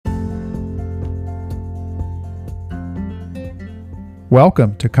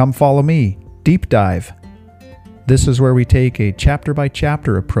Welcome to Come Follow Me, Deep Dive. This is where we take a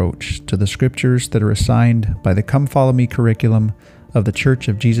chapter-by-chapter approach to the scriptures that are assigned by the Come Follow Me curriculum of the Church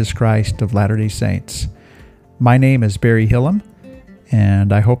of Jesus Christ of Latter-day Saints. My name is Barry Hillam,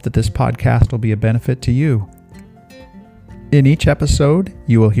 and I hope that this podcast will be a benefit to you. In each episode,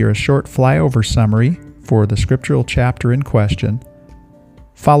 you will hear a short flyover summary for the scriptural chapter in question,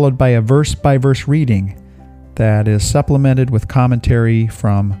 followed by a verse-by-verse reading that is supplemented with commentary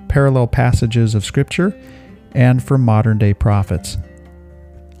from parallel passages of Scripture and from modern-day prophets.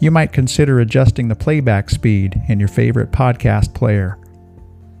 You might consider adjusting the playback speed in your favorite podcast player.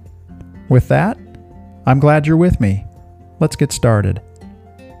 With that, I'm glad you're with me. Let's get started.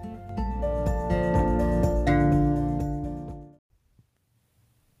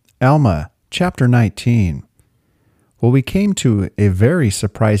 Alma, chapter 19. Well, we came to a very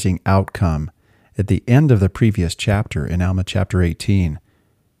surprising outcome at the end of the previous chapter in Alma chapter 18.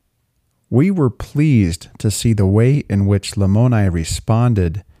 We were pleased to see the way in which Lamoni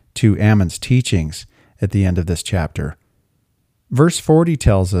responded to Ammon's teachings at the end of this chapter. Verse 40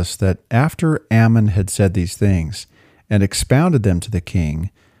 tells us that after Ammon had said these things and expounded them to the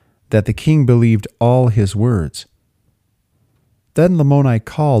king, that the king believed all his words. Then Lamoni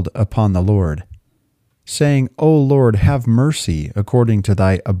called upon the Lord, saying, O Lord, have mercy according to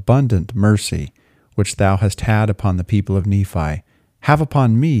thy abundant mercy, which thou hast had upon the people of Nephi. Have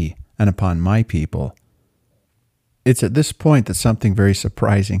upon me and upon my people. It's at this point that something very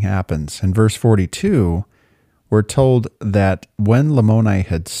surprising happens. In verse 42, we're told that when Lamoni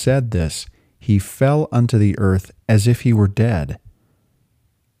had said this, he fell unto the earth as if he were dead.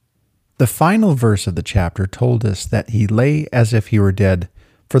 The final verse of the chapter told us that he lay as if he were dead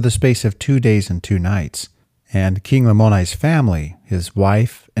for the space of 2 days and 2 nights. And King Lamoni's family, his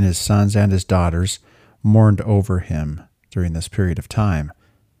wife and his sons and his daughters, mourned over him during this period of time.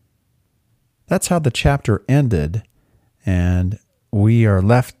 That's how the chapter ended, and we are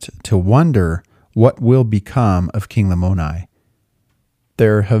left to wonder what will become of King Lamoni.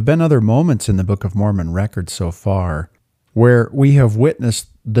 There have been other moments in the Book of Mormon record so far where we have witnessed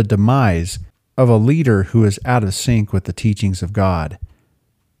the demise of a leader who is out of sync with the teachings of God.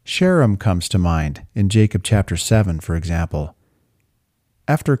 Sherem comes to mind in Jacob chapter 7, for example.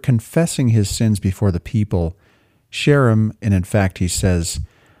 After confessing his sins before the people, Sherem, and in fact he says,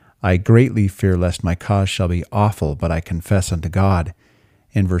 I greatly fear lest my cause shall be awful, but I confess unto God,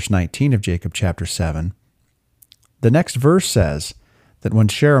 in verse 19 of Jacob chapter 7. The next verse says that when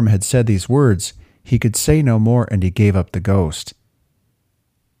Sherem had said these words, he could say no more, and he gave up the ghost.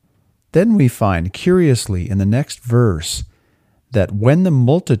 Then we find, curiously, in the next verse, that when the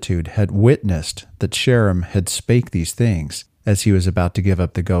multitude had witnessed that Sherem had spake these things, as he was about to give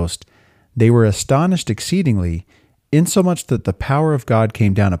up the ghost, they were astonished exceedingly, insomuch that the power of God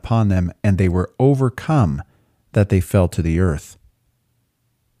came down upon them, and they were overcome, that they fell to the earth.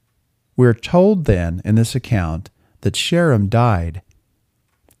 We're told then, in this account, that Sherem died,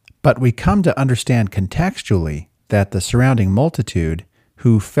 but we come to understand contextually that the surrounding multitude,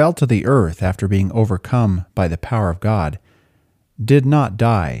 who fell to the earth after being overcome by the power of God, did not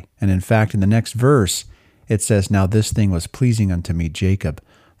die. And in fact, in the next verse, it says, Now this thing was pleasing unto me, Jacob,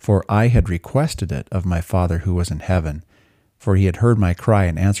 for I had requested it of my Father who was in heaven, for he had heard my cry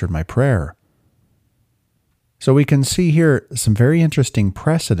and answered my prayer. So we can see here some very interesting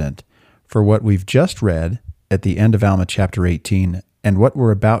precedent for what we've just read at the end of Alma chapter 18 and what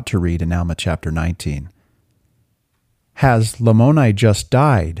we're about to read in Alma chapter 19. Has Lamoni just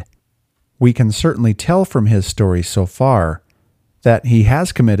died? We can certainly tell from his story so far that he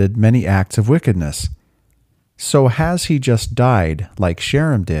has committed many acts of wickedness. So has he just died like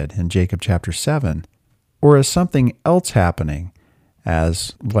Sherem did in Jacob chapter 7? Or is something else happening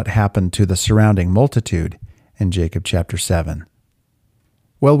as what happened to the surrounding multitude in Jacob chapter 7?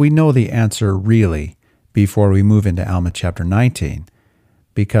 Well, we know the answer really before we move into Alma chapter 19,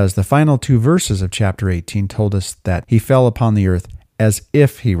 because the final 2 verses of chapter 18 told us that he fell upon the earth as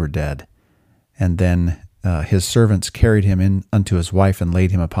if he were dead, and then his servants carried him in unto his wife and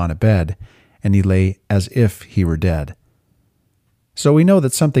laid him upon a bed, and he lay as if he were dead. So we know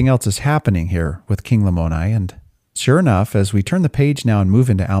that something else is happening here with King Lamoni, and sure enough, as we turn the page now and move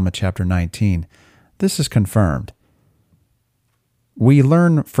into Alma chapter 19, this is confirmed. We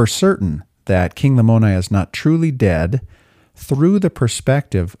learn for certain that King Lamoni is not truly dead through the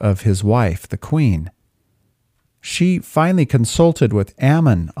perspective of his wife, the queen. She finally consulted with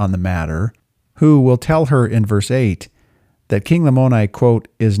Ammon on the matter, who will tell her in verse 8 that King Lamoni, quote,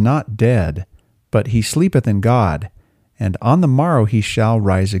 is not dead, but he sleepeth in God, and on the morrow he shall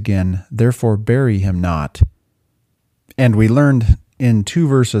rise again, therefore bury him not. And we learned in 2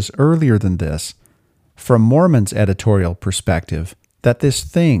 verses earlier than this, from Mormon's editorial perspective, that this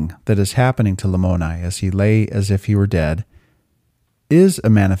thing that is happening to Lamoni as he lay as if he were dead is a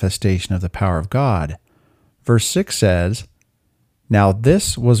manifestation of the power of God. Verse 6 says, "Now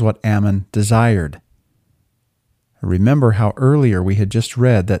this was what Ammon desired." Remember how earlier we had just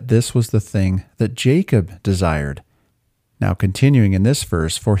read that this was the thing that Jacob desired. Now continuing in this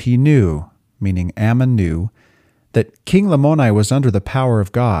verse, "For he knew," meaning Ammon knew, "that King Lamoni was under the power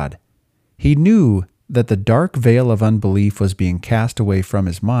of God. He knew that the dark veil of unbelief was being cast away from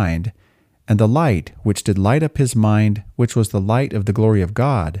his mind, and the light which did light up his mind, which was the light of the glory of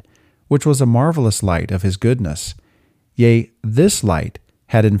God, which was a marvelous light of his goodness. Yea, this light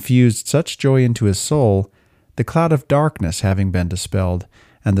had infused such joy into his soul, the cloud of darkness having been dispelled,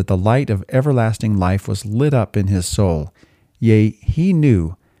 and that the light of everlasting life was lit up in his soul. Yea, he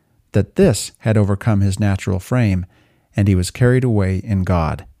knew that this had overcome his natural frame, and he was carried away in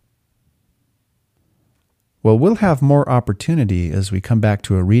God." Well, we'll have more opportunity as we come back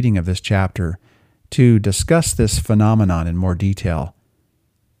to a reading of this chapter to discuss this phenomenon in more detail,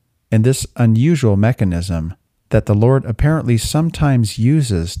 and this unusual mechanism that the Lord apparently sometimes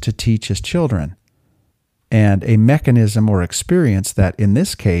uses to teach his children, and a mechanism or experience that in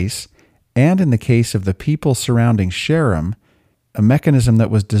this case, and in the case of the people surrounding Sherem, a mechanism that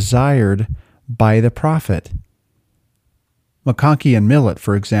was desired by the prophet. McConkie and Millett,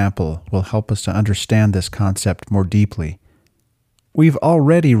 for example, will help us to understand this concept more deeply. We've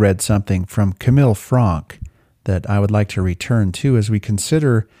already read something from Camille Franck that I would like to return to as we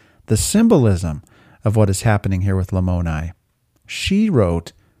consider the symbolism of what is happening here with Lamoni. She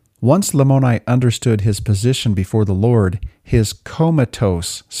wrote, "Once Lamoni understood his position before the Lord, his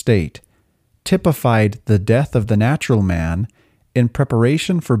comatose state typified the death of the natural man in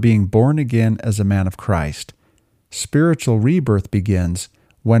preparation for being born again as a man of Christ. Spiritual rebirth begins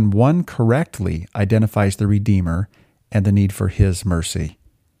when one correctly identifies the Redeemer and the need for his mercy."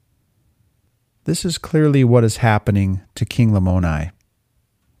 This is clearly what is happening to King Lamoni.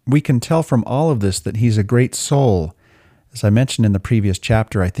 We can tell from all of this that he's a great soul. As I mentioned in the previous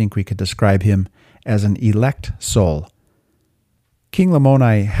chapter, I think we could describe him as an elect soul. King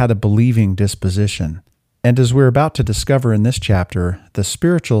Lamoni had a believing disposition, and as we're about to discover in this chapter, the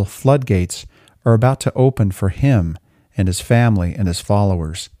spiritual floodgates are about to open for him and his family and his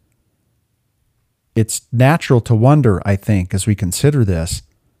followers. It's natural to wonder, I think, as we consider this,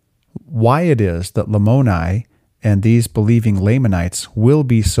 why it is that Lamoni and these believing Lamanites will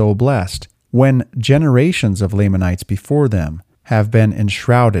be so blessed when generations of Lamanites before them have been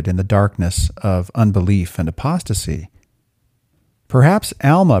enshrouded in the darkness of unbelief and apostasy. Perhaps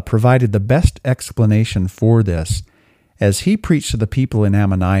Alma provided the best explanation for this as he preached to the people in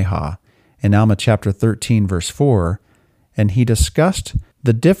Ammonihah in Alma chapter 13, verse 4, and he discussed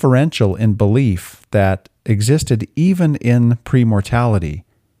the differential in belief that existed even in premortality,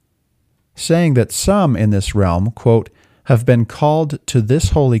 saying that some in this realm, quote, "have been called to this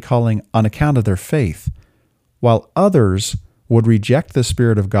holy calling on account of their faith, while others would reject the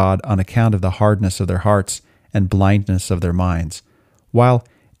Spirit of God on account of the hardness of their hearts and blindness of their minds, while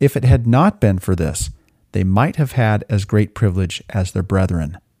if it had not been for this, they might have had as great privilege as their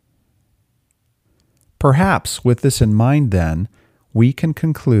brethren." Perhaps with this in mind, then, we can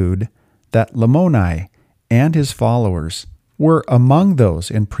conclude that Lamoni and his followers were among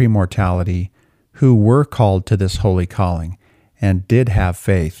those in premortality who were called to this holy calling and did have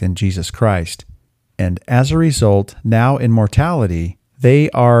faith in Jesus Christ. And as a result, now in mortality, they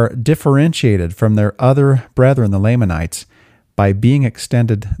are differentiated from their other brethren, the Lamanites, by being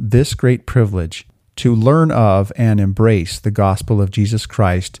extended this great privilege to learn of and embrace the gospel of Jesus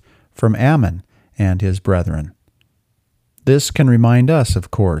Christ from Ammon and his brethren. This can remind us, of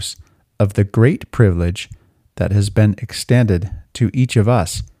course, of the great privilege that has been extended to each of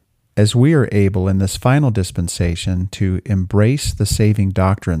us as we are able in this final dispensation to embrace the saving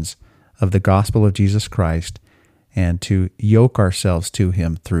doctrines of the gospel of Jesus Christ and to yoke ourselves to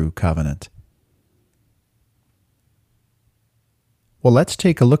him through covenant. Well, let's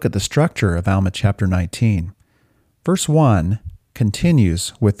take a look at the structure of Alma chapter 19. Verse 1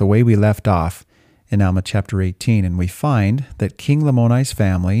 continues with the way we left off in Alma chapter 18, and we find that King Lamoni's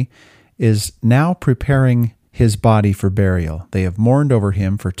family is now preparing his body for burial. They have mourned over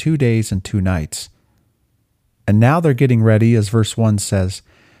him for 2 days and 2 nights. And now they're getting ready, as verse 1 says,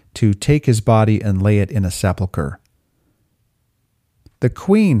 to take his body and lay it in a sepulcher. The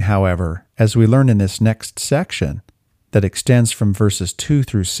queen, however, as we learn in this next section that extends from verses 2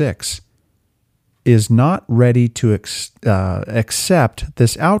 through 6, is not ready to accept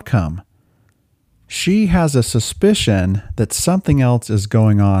this outcome. she has a suspicion that something else is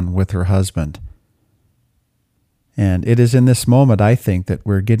going on with her husband. And it is in this moment, I think, that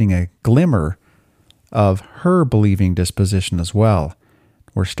we're getting a glimmer of her believing disposition as well.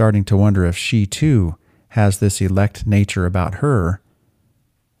 We're starting to wonder if she too has this elect nature about her.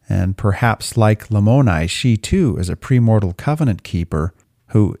 And perhaps like Lamoni, she too is a premortal covenant keeper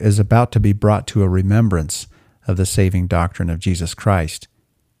who is about to be brought to a remembrance of the saving doctrine of Jesus Christ.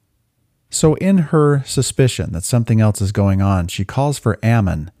 So in her suspicion that something else is going on, she calls for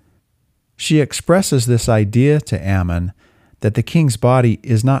Ammon. She expresses this idea to Ammon that the king's body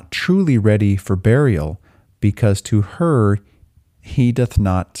is not truly ready for burial, because to her he doth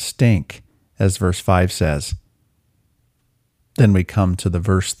not stink, as verse 5 says. Then we come to the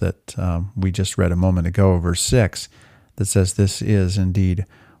verse that we just read a moment ago, verse 6, that says this is indeed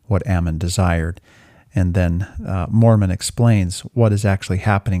what Ammon desired. And then Mormon explains what is actually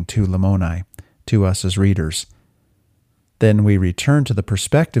happening to Lamoni, to us as readers. Then we return to the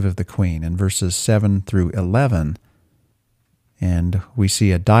perspective of the queen in verses 7 through 11, and we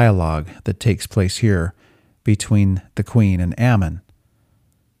see a dialogue that takes place here between the queen and Ammon.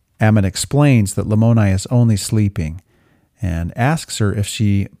 Ammon explains that Lamoni is only sleeping, and asks her if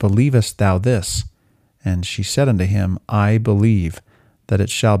she believest thou this. And she said unto him, I believe that it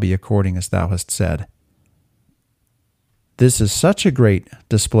shall be according as thou hast said. This is such a great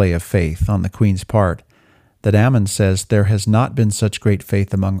display of faith on the queen's part that Ammon says there has not been such great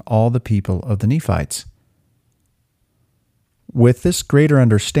faith among all the people of the Nephites. With this greater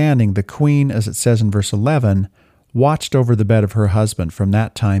understanding, the queen, as it says in verse 11, watched over the bed of her husband from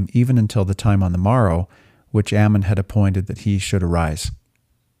that time even until the time on the morrow, which Ammon had appointed that he should arise.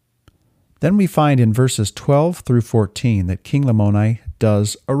 Then we find in verses 12 through 14 that King Lamoni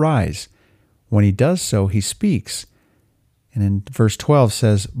does arise. When he does so, he speaks. And in verse 12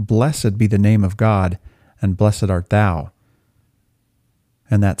 says, Blessed be the name of God, and blessed art thou.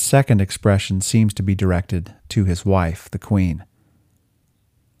 And that second expression seems to be directed to his wife, the queen.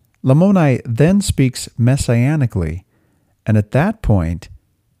 Lamoni then speaks messianically, and at that point,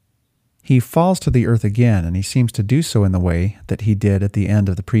 he falls to the earth again, and he seems to do so in the way that he did at the end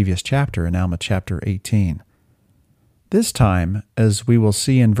of the previous chapter in Alma chapter 18. This time, as we will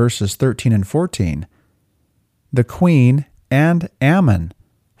see in verses 13 and 14, the queen and Ammon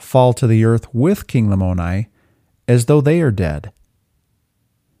fall to the earth with King Lamoni as though they are dead.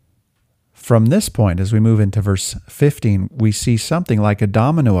 From this point, as we move into verse 15, we see something like a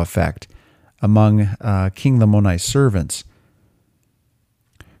domino effect among King Lamoni's servants,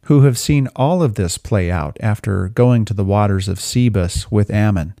 who have seen all of this play out after going to the waters of Sebus with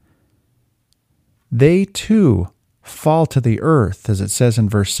Ammon. They too fall to the earth, as it says in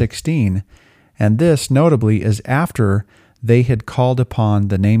verse 16, and this notably is after they had called upon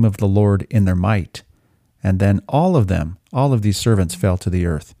the name of the Lord in their might, and then all of these servants fell to the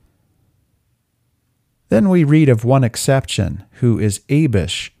earth. Then we read of one exception, who is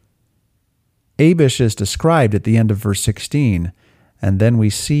Abish. Abish is described at the end of verse 16, and then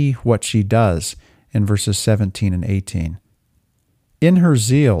we see what she does in verses 17 and 18. In her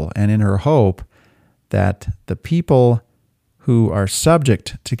zeal and in her hope that the people who are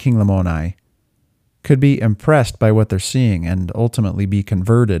subject to King Lamoni could be impressed by what they're seeing and ultimately be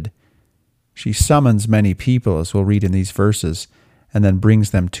converted, she summons many people, as we'll read in these verses, and then brings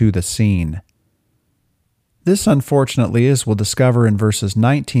them to the scene. This, unfortunately, as we'll discover in verses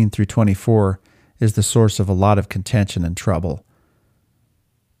 19 through 24, is the source of a lot of contention and trouble.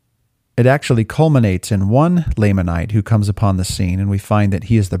 It actually culminates in one Lamanite who comes upon the scene, and we find that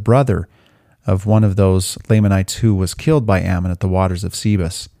he is the brother of one of those Lamanites who was killed by Ammon at the waters of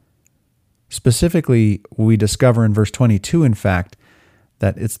Sebus. Specifically, we discover in verse 22, in fact,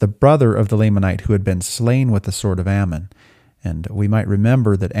 that it's the brother of the Lamanite who had been slain with the sword of Ammon. And we might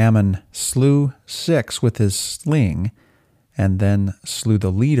remember that Ammon slew 6 with his sling, and then slew the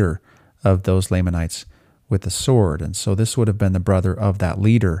leader of those Lamanites with the sword. And so this would have been the brother of that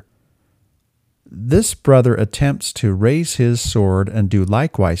leader. This brother attempts to raise his sword and do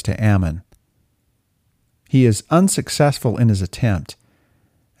likewise to Ammon. He is unsuccessful in his attempt,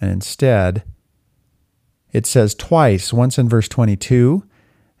 and instead, it says twice, once in verse 22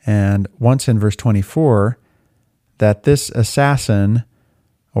 and once in verse 24, that this assassin,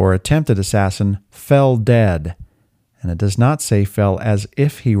 or attempted assassin, fell dead. And it does not say fell as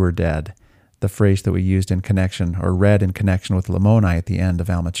if he were dead, the phrase that we used in connection, or read in connection with Lamoni at the end of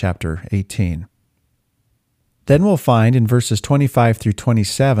Alma chapter 18. Then we'll find in verses 25 through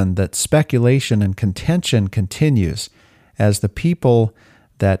 27 that speculation and contention continues as the people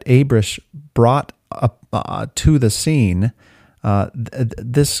that Abish brought up to the scene.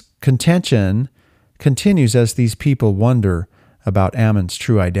 This contention continues as these people wonder about Ammon's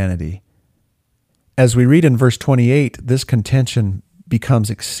true identity. As we read in verse 28, this contention becomes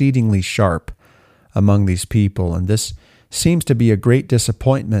exceedingly sharp among these people, and this seems to be a great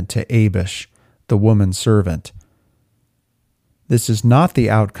disappointment to Abish, the woman servant. This is not the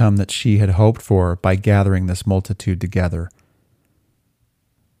outcome that she had hoped for by gathering this multitude together.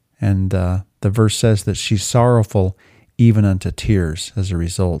 And the verse says that she's sorrowful even unto tears as a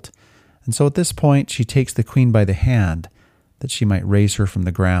result. And so at this point, she takes the queen by the hand that she might raise her from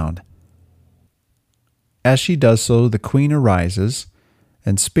the ground. As she does so, the queen arises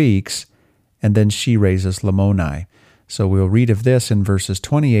and speaks, and then she raises Lamoni. So we'll read of this in verses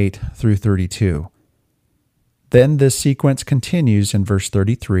 28 through 32. Then this sequence continues in verse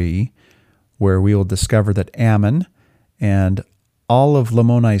 33, where we will discover that Ammon and all of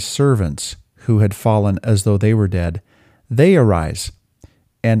Lamoni's servants who had fallen as though they were dead, they arise.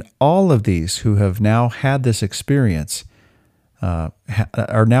 And all of these who have now had this experience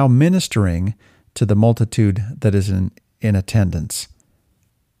are now ministering to the multitude that is in attendance.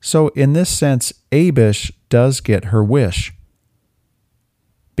 So in this sense, Abish does get her wish,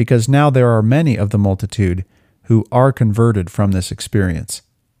 because now there are many of the multitude who are converted from this experience.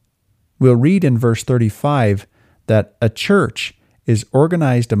 We'll read in verse 35 that a church is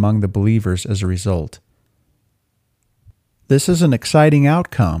organized among the believers as a result. This is an exciting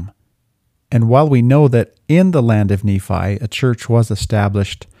outcome, and while we know that in the land of Nephi a church was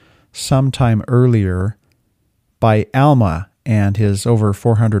established sometime earlier by Alma and his over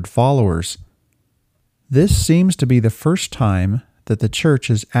 400 followers, this seems to be the first time that the church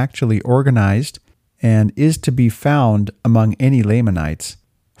is actually organized and is to be found among any Lamanites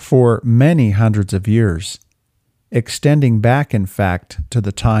for many hundreds of years, extending back, in fact, to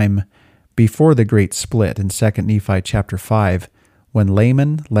the time before the great split in 2 Nephi chapter 5, when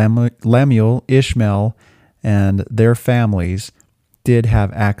Laman, Lemuel, Ishmael, and their families did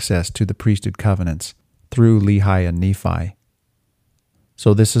have access to the priesthood covenants through Lehi and Nephi.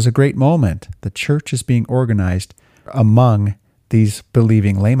 So this is a great moment. The church is being organized among these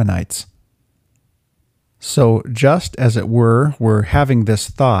believing Lamanites. So just as it were, we're having this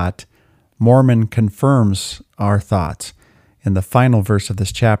thought, Mormon confirms our thoughts in the final verse of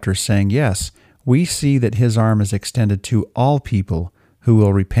this chapter, saying, yes, we see that his arm is extended to all people who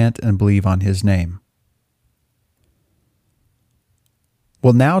will repent and believe on his name.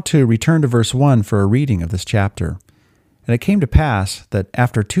 Well, now to return to verse 1 for a reading of this chapter. And it came to pass that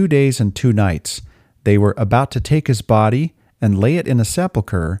after 2 days and 2 nights, they were about to take his body and lay it in a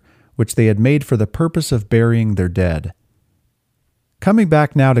sepulchre, which they had made for the purpose of burying their dead. Coming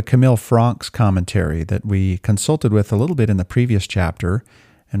back now to Camille Frank's commentary that we consulted with a little bit in the previous chapter,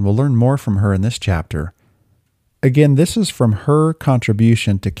 and we'll learn more from her in this chapter. Again, this is from her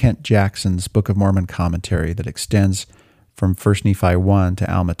contribution to Kent Jackson's Book of Mormon commentary that extends from 1 Nephi 1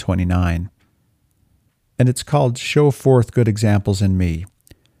 to Alma 29. And it's called Show Forth Good Examples in Me.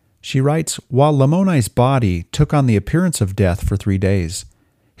 She writes, while Lamoni's body took on the appearance of death for 3 days,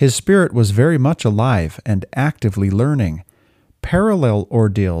 his spirit was very much alive and actively learning. Parallel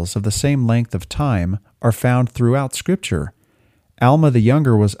ordeals of the same length of time are found throughout Scripture. Alma the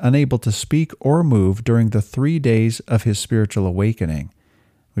Younger was unable to speak or move during the 3 days of his spiritual awakening.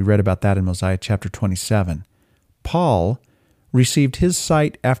 We read about that in Mosiah chapter 27. Paul received his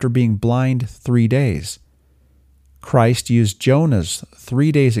sight after being blind 3 days. Christ used Jonah's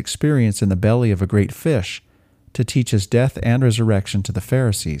 3 days' experience in the belly of a great fish to teach his death and resurrection to the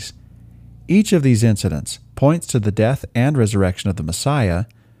Pharisees. Each of these incidents points to the death and resurrection of the Messiah,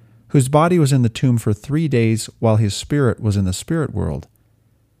 whose body was in the tomb for 3 days while his spirit was in the spirit world.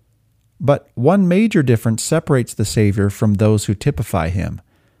 But one major difference separates the Savior from those who typify him.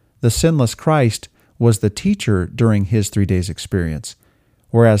 The sinless Christ was the teacher during his 3 days' experience,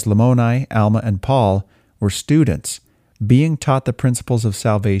 whereas Lamoni, Alma, and Paul were students, being taught the principles of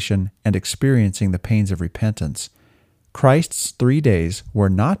salvation and experiencing the pains of repentance. Christ's 3 days were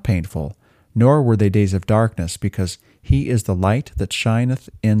not painful, nor were they days of darkness, because he is the light that shineth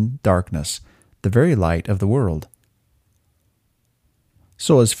in darkness, the very light of the world.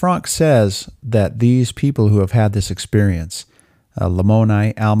 So as Frank says that these people who have had this experience,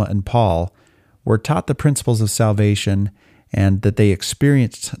 Lamoni, Alma, and Paul, were taught the principles of salvation and that they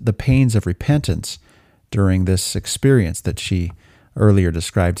experienced the pains of repentance during this experience that she earlier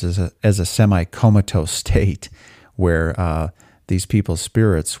describes as a semi-comatose state where these people's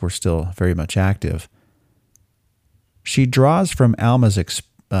spirits were still very much active. She draws from Alma's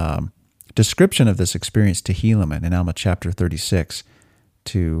description of this experience to Helaman in Alma chapter 36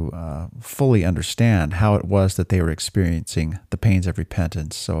 to fully understand how it was that they were experiencing the pains of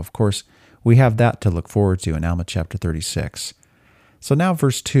repentance. So, of course, we have that to look forward to in Alma chapter 36. So now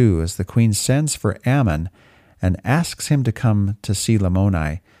verse 2, as the queen sends for Ammon and asks him to come to see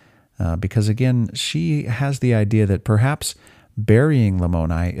Lamoni, because again, she has the idea that perhaps burying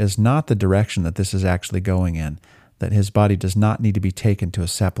Lamoni is not the direction that this is actually going in, that his body does not need to be taken to a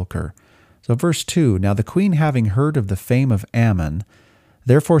sepulchre. So verse 2, now the queen having heard of the fame of Ammon,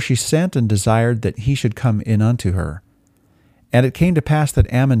 therefore she sent and desired that he should come in unto her. And it came to pass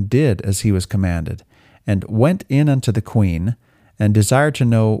that Ammon did as he was commanded, and went in unto the queen, and desired to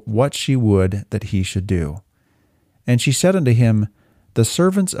know what she would that he should do. And she said unto him, The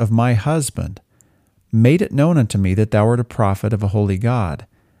servants of my husband made it known unto me that thou art a prophet of a holy God,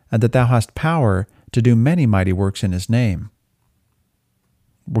 and that thou hast power to do many mighty works in his name.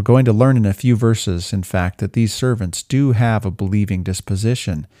 We're going to learn in a few verses, in fact, that these servants do have a believing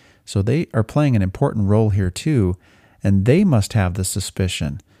disposition, so they are playing an important role here too, and they must have the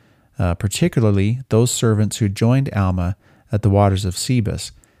suspicion, particularly those servants who joined Alma at the waters of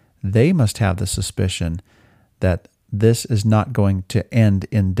Sebus. They must have the suspicion that this is not going to end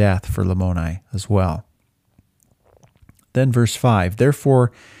in death for Lamoni as well. Then verse 5,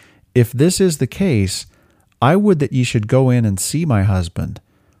 Therefore, if this is the case, I would that ye should go in and see my husband,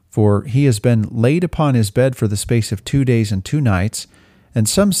 for he has been laid upon his bed for the space of 2 days and 2 nights, and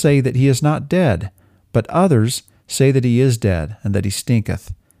some say that he is not dead, but others say that he is dead, and that he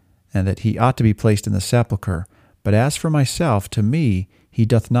stinketh, and that he ought to be placed in the sepulchre. But as for myself, to me he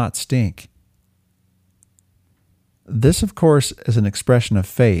doth not stink. This, of course, is an expression of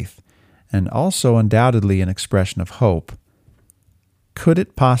faith, and also undoubtedly an expression of hope. Could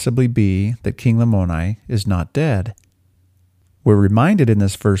it possibly be that King Lamoni is not dead? We're reminded in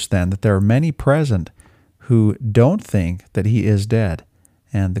this verse then that there are many present who don't think that he is dead,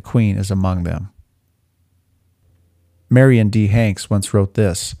 and the queen is among them. Marion D. Hanks once wrote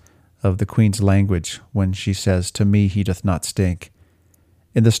this of the queen's language when she says, To me he doth not stink.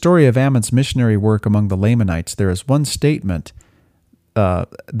 In the story of Ammon's missionary work among the Lamanites, there is one statement,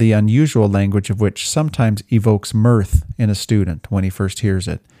 the unusual language of which sometimes evokes mirth in a student when he first hears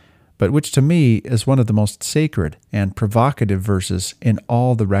it, but which to me is one of the most sacred and provocative verses in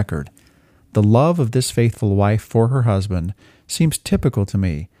all the record. The love of this faithful wife for her husband seems typical to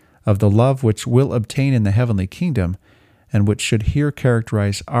me of the love which we'll obtain in the heavenly kingdom and which should here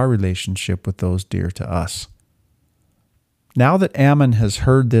characterize our relationship with those dear to us. Now that Ammon has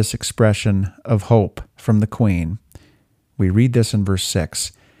heard this expression of hope from the queen, we read this in verse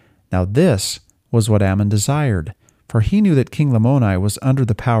 6. Now this was what Ammon desired, for he knew that King Lamoni was under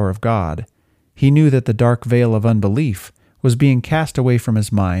the power of God. He knew that the dark veil of unbelief was being cast away from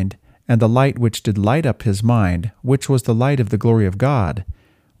his mind, and the light which did light up his mind, which was the light of the glory of God,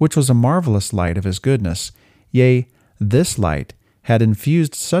 which was a marvelous light of his goodness, yea, this light had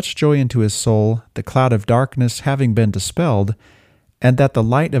infused such joy into his soul, the cloud of darkness having been dispelled, and that the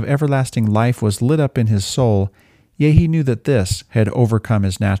light of everlasting life was lit up in his soul, yea, he knew that this had overcome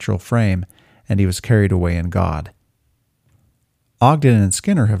his natural frame, and he was carried away in God. Ogden and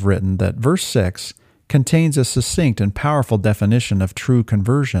Skinner have written that verse 6 contains a succinct and powerful definition of true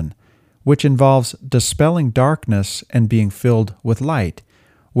conversion, which involves dispelling darkness and being filled with light.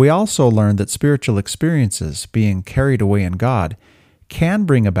 We also learn that spiritual experiences, being carried away in God, can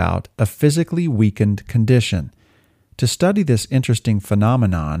bring about a physically weakened condition. To study this interesting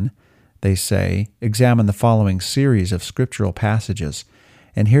phenomenon, they say, examine the following series of scriptural passages.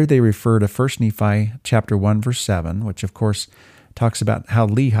 And here they refer to 1 Nephi chapter 1, verse 7, which of course talks about how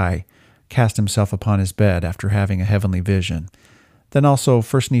Lehi cast himself upon his bed after having a heavenly vision. Then also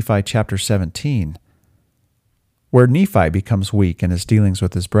 1 Nephi chapter 17, where Nephi becomes weak in his dealings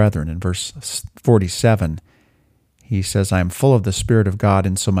with his brethren. In verse 47, he says, I am full of the Spirit of God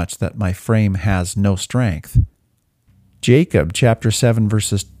insomuch that my frame has no strength. Jacob chapter 7,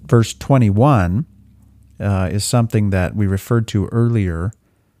 verse 21 is something that we referred to earlier,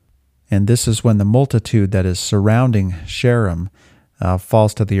 and this is when the multitude that is surrounding Sherem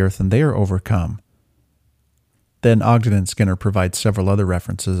falls to the earth and they are overcome. Then Ogden and Skinner provide several other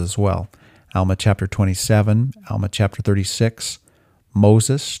references as well. Alma chapter 27, Alma chapter 36,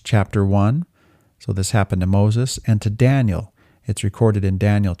 Moses chapter 1, so this happened to Moses, and to Daniel. It's recorded in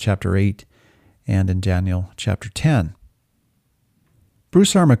Daniel chapter 8 and in Daniel chapter 10.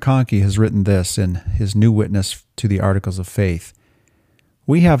 Bruce R. McConkie has written this in his New Witness to the Articles of Faith.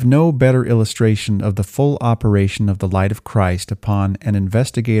 We have no better illustration of the full operation of the light of Christ upon an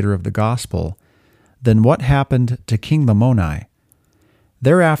investigator of the gospel than what happened to King Lamoni.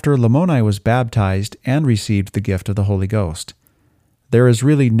 Thereafter, Lamoni was baptized and received the gift of the Holy Ghost. There is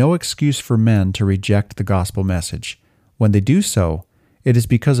really no excuse for men to reject the gospel message. When they do so, it is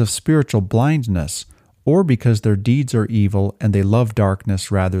because of spiritual blindness, or because their deeds are evil and they love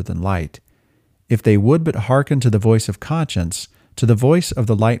darkness rather than light. If they would but hearken to the voice of conscience, to the voice of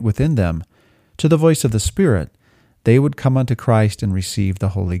the light within them, to the voice of the Spirit, they would come unto Christ and receive the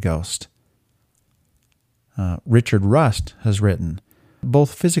Holy Ghost. Richard Rust has written,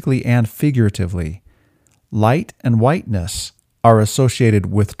 both physically and figuratively, light and whiteness are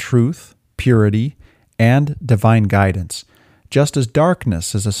associated with truth, purity, and divine guidance, just as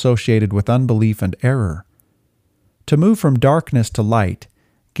darkness is associated with unbelief and error. To move from darkness to light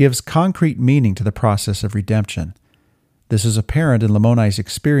gives concrete meaning to the process of redemption. This is apparent in Lamoni's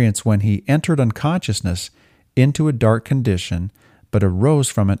experience when he entered unconsciousness into a dark condition, but arose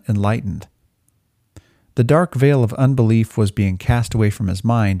from it enlightened. The dark veil of unbelief was being cast away from his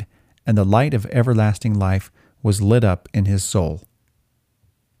mind, and the light of everlasting life was lit up in his soul.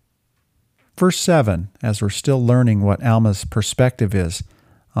 Verse 7, as we're still learning what Alma's perspective is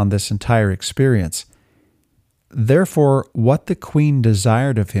on this entire experience. Therefore, what the queen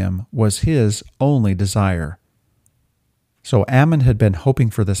desired of him was his only desire. So Ammon had been hoping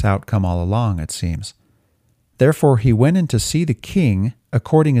for this outcome all along, it seems. Therefore he went in to see the king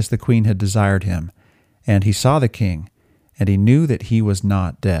according as the queen had desired him. And he saw the king, and he knew that he was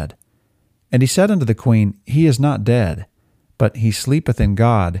not dead. And he said unto the queen, He is not dead, but he sleepeth in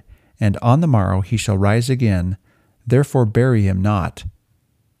God, and on the morrow he shall rise again, therefore bury him not.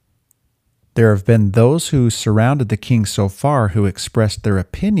 There have been those who surrounded the king so far who expressed their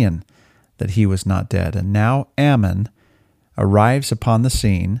opinion that he was not dead, and now Ammon arrives upon the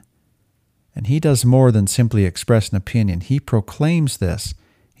scene, and he does more than simply express an opinion. He proclaims this.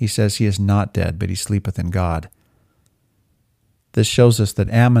 He says he is not dead, but he sleepeth in God. This shows us that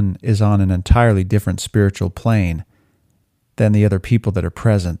Ammon is on an entirely different spiritual plane than the other people that are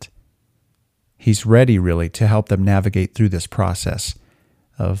present. He's ready, really, to help them navigate through this process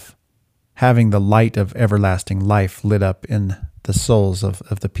of having the light of everlasting life lit up in the souls of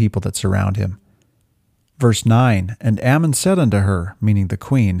the people that surround him. Verse 9, And Ammon said unto her, meaning the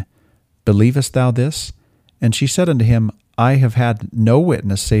queen, Believest thou this? And she said unto him, I have had no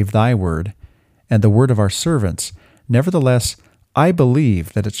witness save thy word, and the word of our servants. Nevertheless, I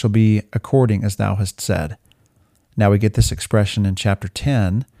believe that it shall be according as thou hast said. Now we get this expression in chapter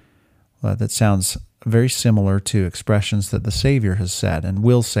 10 that sounds very similar to expressions that the Savior has said and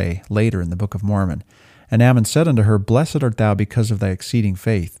will say later in the Book of Mormon. And Ammon said unto her, Blessed art thou because of thy exceeding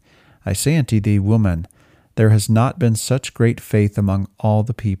faith. I say unto thee, woman, there has not been such great faith among all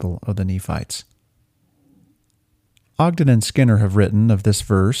the people of the Nephites. Ogden and Skinner have written of this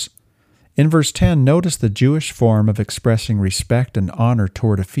verse. In verse 10, notice the Jewish form of expressing respect and honor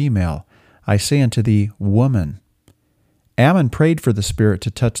toward a female. I say unto thee, woman. Ammon prayed for the Spirit to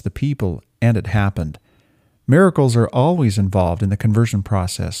touch the people, and it happened. Miracles are always involved in the conversion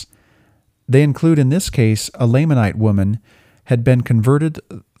process. They include, in this case, a Lamanite woman had been converted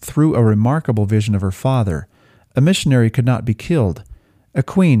through a remarkable vision of her father. A missionary could not be killed. A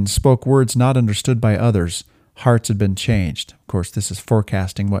queen spoke words not understood by others. Hearts had been changed. Of course, this is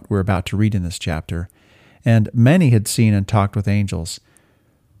forecasting what we're about to read in this chapter. And many had seen and talked with angels.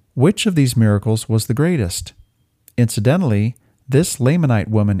 Which of these miracles was the greatest? Incidentally, this Lamanite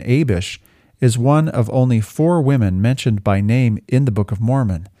woman, Abish, is one of only 4 women mentioned by name in the Book of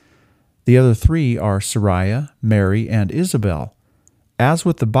Mormon. The other 3 are Sariah, Mary, and Isabel. As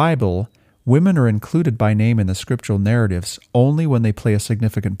with the Bible, women are included by name in the scriptural narratives only when they play a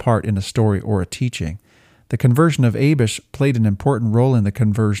significant part in a story or a teaching. The conversion of Abish played an important role in the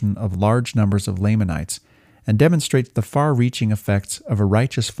conversion of large numbers of Lamanites and demonstrates the far-reaching effects of a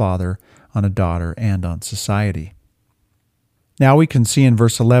righteous father on a daughter and on society. Now we can see in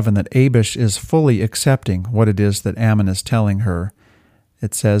verse 11 that Abish is fully accepting what it is that Ammon is telling her.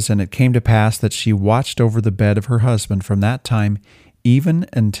 It says, And it came to pass that she watched over the bed of her husband from that time even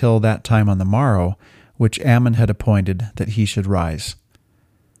until that time on the morrow, which Ammon had appointed that he should rise.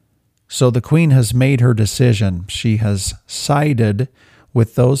 So the queen has made her decision. She has sided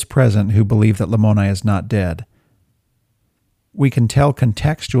with those present who believe that Lamoni is not dead. We can tell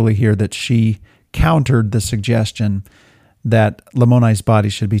contextually here that she countered the suggestion that Lamoni's body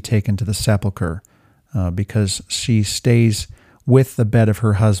should be taken to the sepulcher because she stays with the bed of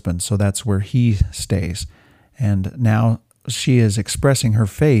her husband, so that's where he stays. And now she is expressing her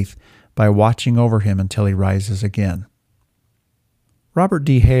faith by watching over him until he rises again. Robert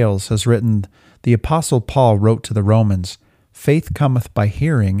D. Hales has written, The Apostle Paul wrote to the Romans, Faith cometh by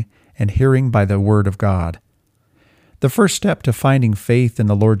hearing, and hearing by the word of God. The first step to finding faith in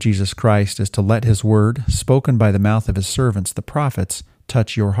the Lord Jesus Christ is to let His word, spoken by the mouth of His servants, the prophets,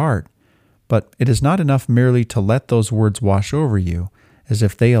 touch your heart. But it is not enough merely to let those words wash over you. as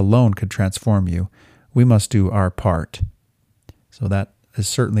if they alone could transform you. We must do our part. So that is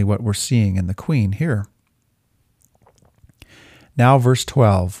certainly what we're seeing in the queen here. Now, verse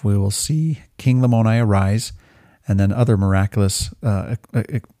 12, we will see King Lamoni arise, and then other miraculous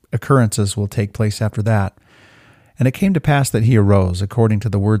occurrences will take place after that. And it came to pass that he arose, according to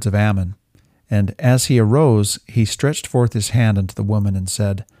the words of Ammon. And as he arose, he stretched forth his hand unto the woman and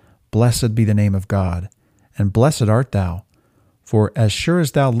said, Blessed be the name of God, and blessed art thou. For as sure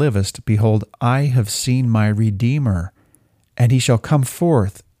as thou livest, behold, I have seen my Redeemer, and he shall come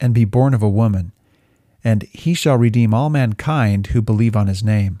forth and be born of a woman, and he shall redeem all mankind who believe on his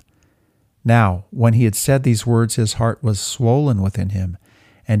name. Now, when he had said these words, his heart was swollen within him,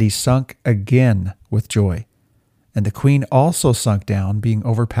 and he sunk again with joy. And the queen also sunk down, being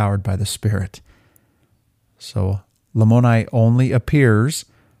overpowered by the Spirit. So Lamoni only appears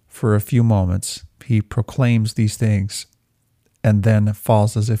for a few moments. He proclaims these things, and then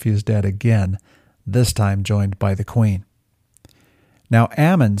falls as if he is dead again, this time joined by the queen. Now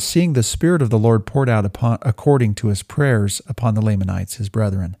Ammon, seeing the Spirit of the Lord poured out according to his prayers upon the Lamanites, his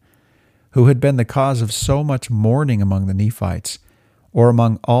brethren, who had been the cause of so much mourning among the Nephites, or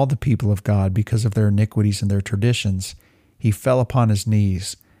among all the people of God because of their iniquities and their traditions, he fell upon his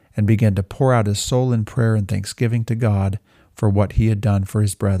knees and began to pour out his soul in prayer and thanksgiving to God for what he had done for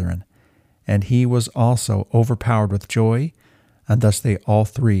his brethren. And he was also overpowered with joy, and thus they all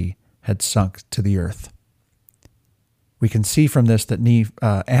three had sunk to the earth. We can see from this that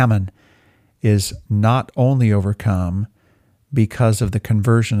Ammon is not only overcome because of the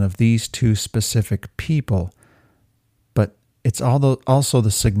conversion of these two specific people, but it's also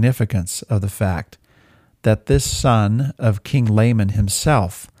the significance of the fact that this son of King Laman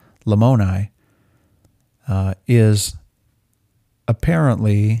himself, Lamoni, is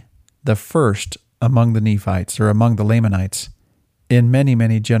apparently the first among the Nephites, or among the Lamanites, in many,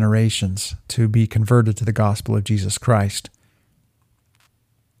 many generations to be converted to the gospel of Jesus Christ.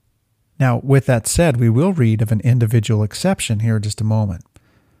 Now, with that said, we will read of an individual exception here in just a moment.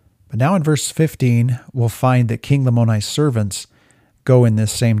 But now in verse 15, we'll find that King Lamoni's servants go in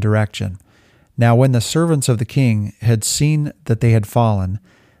this same direction. Now when the servants of the king had seen that they had fallen,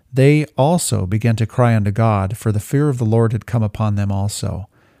 they also began to cry unto God, for the fear of the Lord had come upon them also.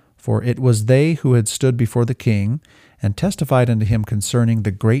 For it was they who had stood before the king and testified unto him concerning the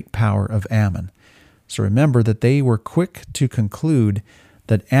great power of Ammon. So remember that they were quick to conclude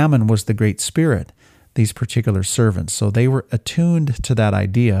that Ammon was the Great Spirit, these particular servants. So they were attuned to that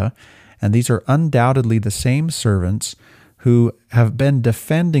idea, and these are undoubtedly the same servants who have been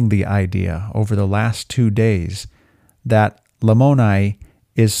defending the idea over the last 2 days that Lamoni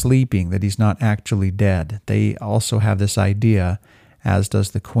is sleeping, that he's not actually dead. They also have this idea, as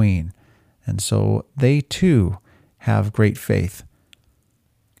does the queen. And so they too have great faith.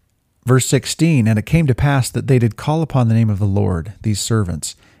 Verse 16, And it came to pass that they did call upon the name of the Lord, these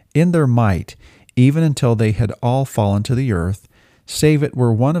servants, in their might, even until they had all fallen to the earth, save it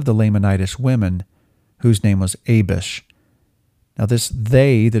were one of the Lamanitish women, whose name was Abish. Now this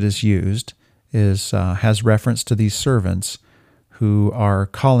they that is used has reference to these servants who are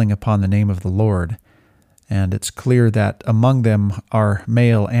calling upon the name of the Lord. And it's clear that among them are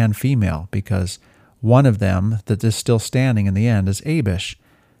male and female, because one of them that is still standing in the end is Abish.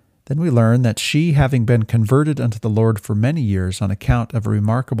 Then we learn that she, having been converted unto the Lord for many years on account of a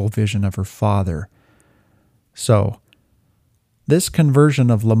remarkable vision of her father. So, this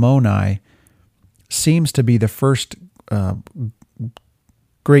conversion of Lamoni seems to be the first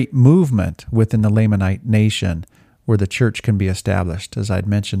great movement within the Lamanite nation where the church can be established, as I'd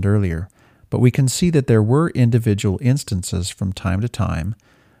mentioned earlier. But we can see that there were individual instances from time to time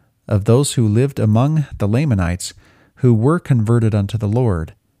of those who lived among the Lamanites who were converted unto the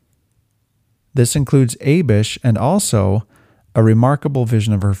Lord. This includes Abish and also a remarkable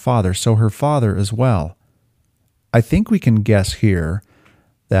vision of her father, so her father as well. I think we can guess here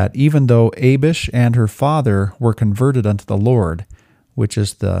that even though Abish and her father were converted unto the Lord, which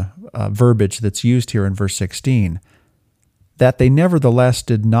is the verbiage that's used here in verse 16, that they nevertheless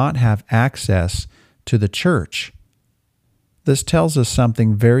did not have access to the church. This tells us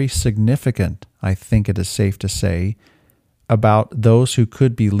something very significant, I think it is safe to say, about those who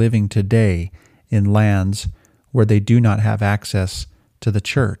could be living today in lands where they do not have access to the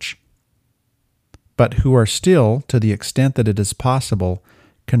church, but who are still, to the extent that it is possible,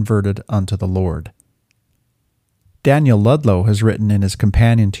 converted unto the Lord. Daniel Ludlow has written in his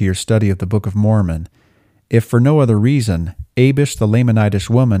companion to your study of the Book of Mormon, if for no other reason, Abish the Lamanitish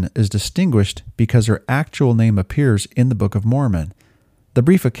woman is distinguished because her actual name appears in the Book of Mormon. The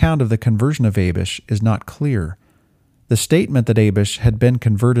brief account of the conversion of Abish is not clear. The statement that Abish had been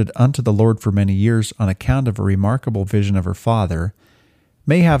converted unto the Lord for many years on account of a remarkable vision of her father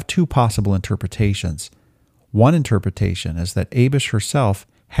may have two possible interpretations. One interpretation is that Abish herself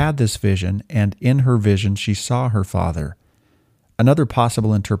had this vision, and in her vision she saw her father. Another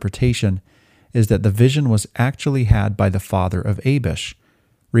possible interpretation is that the vision was actually had by the father of Abish.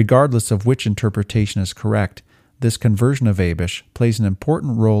 Regardless of which interpretation is correct, this conversion of Abish plays an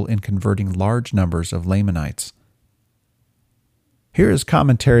important role in converting large numbers of Lamanites. Here is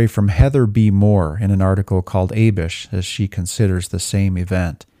commentary from Heather B. Moore in an article called Abish, as she considers the same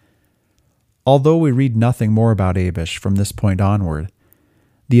event. Although we read nothing more about Abish from this point onward,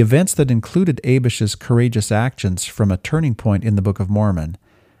 the events that included Abish's courageous actions from a turning point in the Book of Mormon,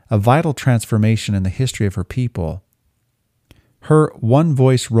 a vital transformation in the history of her people, her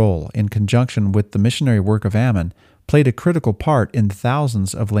one-voice role in conjunction with the missionary work of Ammon played a critical part in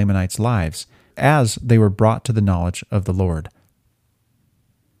thousands of Lamanites' lives as they were brought to the knowledge of the Lord.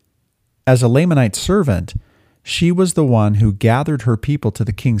 As a Lamanite servant, she was the one who gathered her people to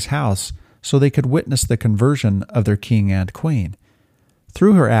the king's house so they could witness the conversion of their king and queen.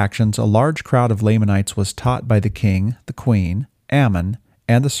 Through her actions, a large crowd of Lamanites was taught by the king, the queen, Ammon,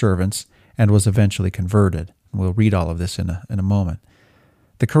 and the servants, and was eventually converted. We'll read all of this in a moment.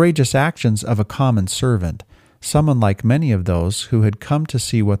 The courageous actions of a common servant, someone like many of those who had come to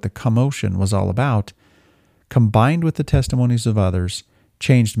see what the commotion was all about, combined with the testimonies of others,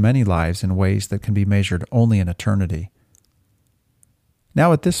 changed many lives in ways that can be measured only in eternity.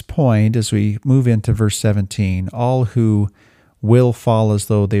 Now at this point, as we move into verse 17, all who will fall as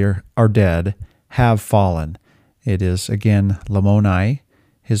though they are dead have fallen. It is again Lamoni,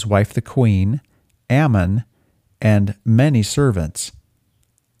 his wife the queen, Ammon, and many servants.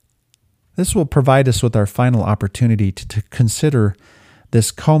 This will provide us with our final opportunity to consider this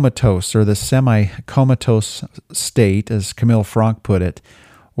comatose or the semi-comatose state, as Camille Franck put it,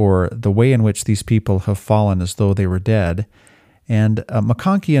 or the way in which these people have fallen as though they were dead. And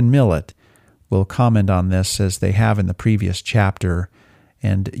McConkie and Millett will comment on this as they have in the previous chapter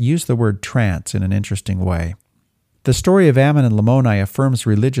and use the word trance in an interesting way. The story of Ammon and Lamoni affirms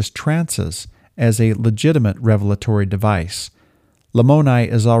religious trances as a legitimate revelatory device. Lamoni,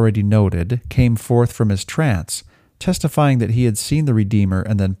 as already noted, came forth from his trance, testifying that he had seen the Redeemer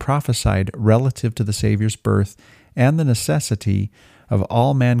and then prophesied relative to the Savior's birth and the necessity of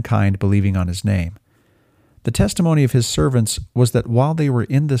all mankind believing on his name. The testimony of his servants was that while they were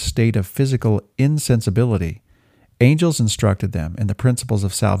in this state of physical insensibility, angels instructed them in the principles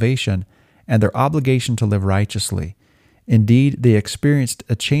of salvation and their obligation to live righteously. Indeed, they experienced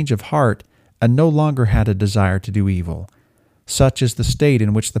a change of heart and no longer had a desire to do evil. Such is the state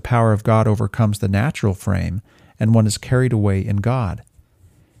in which the power of God overcomes the natural frame and one is carried away in God.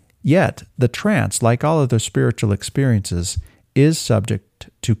 Yet, the trance, like all other spiritual experiences, is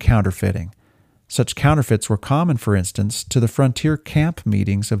subject to counterfeiting. Such counterfeits were common, for instance, to the frontier camp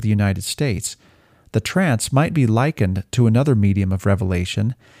meetings of the United States. The trance might be likened to another medium of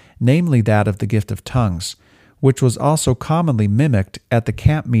revelation, namely that of the gift of tongues, which was also commonly mimicked at the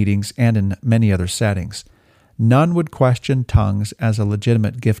camp meetings and in many other settings. None would question tongues as a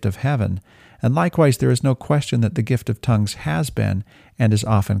legitimate gift of heaven, and likewise there is no question that the gift of tongues has been and is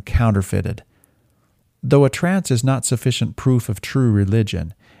often counterfeited. Though a trance is not sufficient proof of true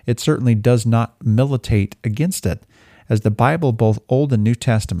religion, it certainly does not militate against it, as the Bible, both Old and New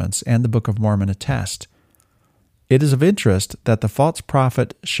Testaments, and the Book of Mormon attest. It is of interest that the false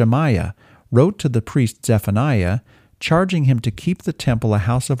prophet Shemaiah wrote to the priest Zephaniah, charging him to keep the temple a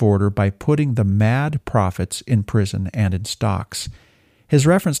house of order by putting the mad prophets in prison and in stocks. His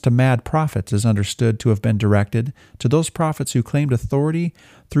reference to mad prophets is understood to have been directed to those prophets who claimed authority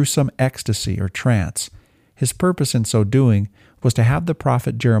through some ecstasy or trance. His purpose in so doing was to have the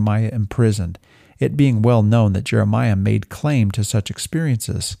prophet Jeremiah imprisoned, it being well known that Jeremiah made claim to such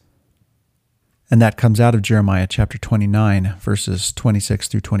experiences. And that comes out of Jeremiah chapter 29, verses 26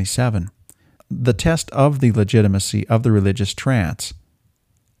 through 27. The test of the legitimacy of the religious trance,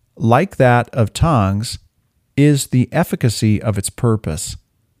 like that of tongues, is the efficacy of its purpose.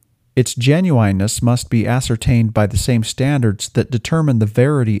 Its genuineness must be ascertained by the same standards that determine the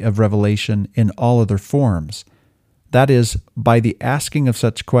verity of revelation in all other forms. That is, by the asking of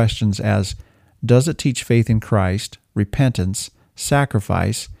such questions as, does it teach faith in Christ, repentance,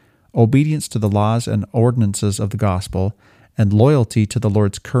 sacrifice, obedience to the laws and ordinances of the gospel, and loyalty to the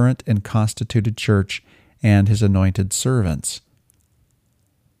Lord's current and constituted church and his anointed servants?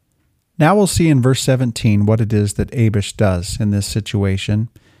 Now we'll see in verse 17 what it is that Abish does in this situation.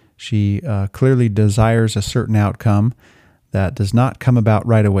 She clearly desires a certain outcome that does not come about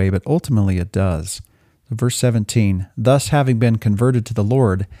right away, but ultimately it does. verse 17, thus having been converted to the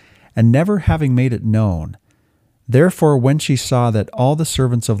Lord, and never having made it known. Therefore, when she saw that all the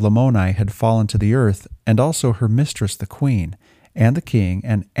servants of Lamoni had fallen to the earth, and also her mistress the queen, and the king,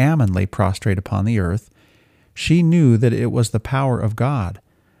 and Ammon lay prostrate upon the earth, she knew that it was the power of God,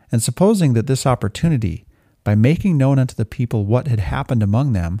 and supposing that this opportunity, by making known unto the people what had happened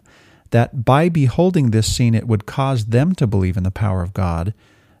among them, that by beholding this scene it would cause them to believe in the power of God,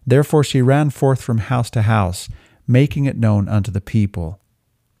 therefore she ran forth from house to house, making it known unto the people.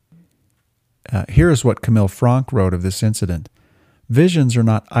 Here is what Camille Franck wrote of this incident. Visions are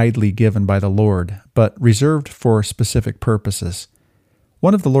not idly given by the Lord, but reserved for specific purposes.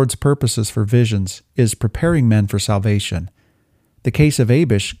 One of the Lord's purposes for visions is preparing men for salvation. The case of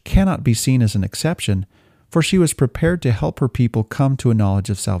Abish cannot be seen as an exception, for she was prepared to help her people come to a knowledge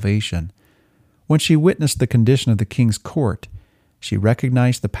of salvation. When she witnessed the condition of the king's court, she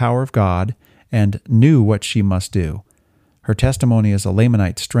recognized the power of God and knew what she must do. Her testimony as a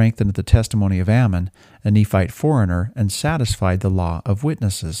Lamanite strengthened the testimony of Ammon, a Nephite foreigner, and satisfied the law of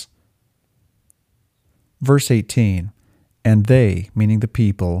witnesses. Verse 18, and they, meaning the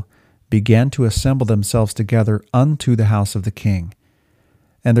people, began to assemble themselves together unto the house of the king.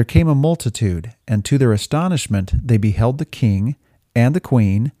 And there came a multitude, and to their astonishment they beheld the king, and the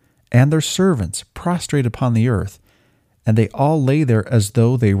queen, and their servants prostrate upon the earth, and they all lay there as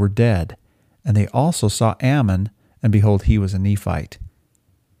though they were dead. And they also saw Ammon, and behold, he was a Nephite.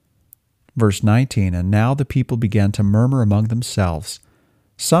 Verse 19, and now the people began to murmur among themselves,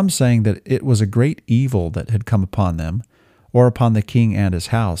 some saying that it was a great evil that had come upon them, or upon the king and his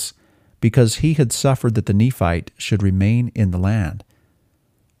house, because he had suffered that the Nephite should remain in the land.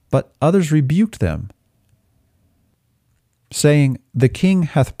 But others rebuked them, saying, the king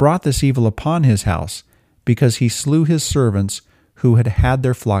hath brought this evil upon his house, because he slew his servants who had had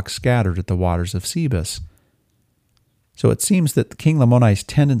their flocks scattered at the waters of Sebus. So it seems that King Lamoni's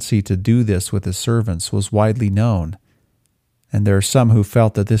tendency to do this with his servants was widely known, and there are some who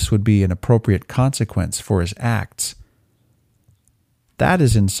felt that this would be an appropriate consequence for his acts. That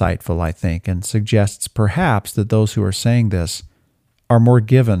is insightful, I think, and suggests perhaps that those who are saying this are more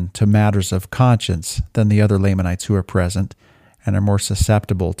given to matters of conscience than the other Lamanites who are present, and are more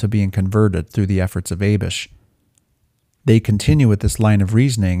susceptible to being converted through the efforts of Abish. They continue with this line of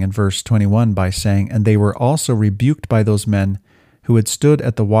reasoning in verse 21 by saying, and they were also rebuked by those men who had stood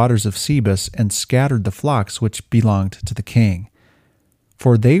at the waters of Sebus and scattered the flocks which belonged to the king.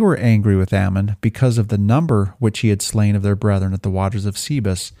 For they were angry with Ammon because of the number which he had slain of their brethren at the waters of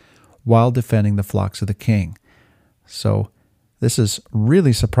Sebus while defending the flocks of the king. So this is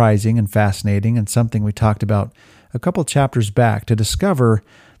really surprising and fascinating, and something we talked about a couple chapters back, to discover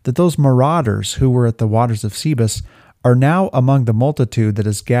that those marauders who were at the waters of Sebus are now among the multitude that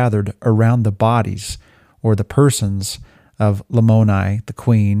is gathered around the bodies or the persons of Lamoni, the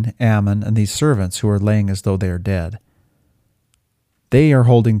queen, Ammon, and these servants who are laying as though they are dead. They are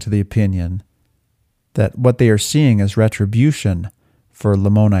holding to the opinion that what they are seeing is retribution for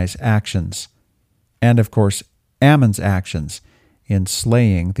Lamoni's actions, and of course Ammon's actions in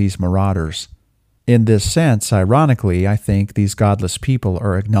slaying these marauders. In this sense, ironically, I think these godless people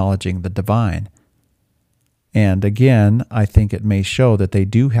are acknowledging the divine. And again, I think it may show that they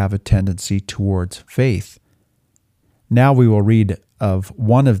do have a tendency towards faith. Now we will read of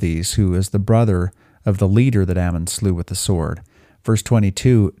one of these who is the brother of the leader that Ammon slew with the sword. Verse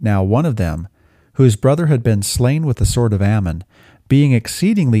 22, now one of them, whose brother had been slain with the sword of Ammon, being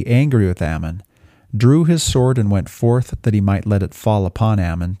exceedingly angry with Ammon, drew his sword and went forth that he might let it fall upon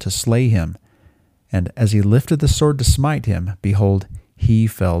Ammon to slay him. And as he lifted the sword to smite him, behold, he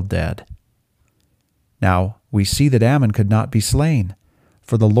fell dead. Now we see that Ammon could not be slain,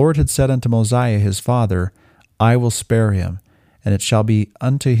 for the Lord had said unto Mosiah his father, I will spare him, and it shall be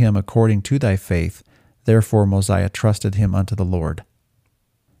unto him according to thy faith. Therefore Mosiah trusted him unto the Lord.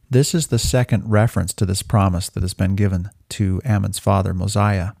 This is the second reference to this promise that has been given to Ammon's father,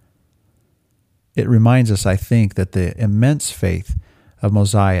 Mosiah. It reminds us, I think, that the immense faith of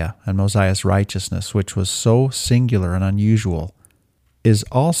Mosiah and Mosiah's righteousness, which was so singular and unusual, is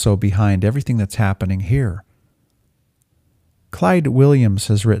also behind everything that's happening here. Clyde Williams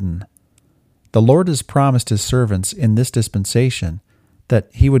has written, the Lord has promised his servants in this dispensation that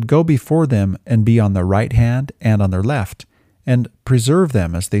he would go before them and be on their right hand and on their left, and preserve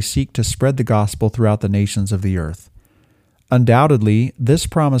them as they seek to spread the gospel throughout the nations of the earth. Undoubtedly, this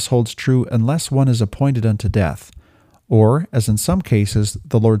promise holds true unless one is appointed unto death, or, as in some cases,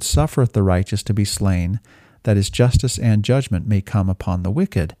 the Lord suffereth the righteous to be slain, that his justice and judgment may come upon the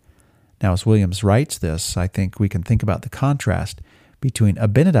wicked. Now, as Williams writes this, I think we can think about the contrast between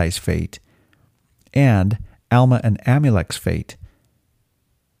Abinadi's fate and Alma and Amulek's fate.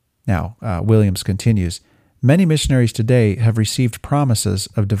 Now, Williams continues, many missionaries today have received promises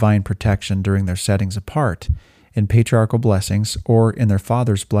of divine protection during their settings apart, in patriarchal blessings or in their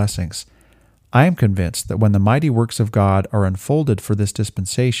father's blessings. I am convinced that when the mighty works of God are unfolded for this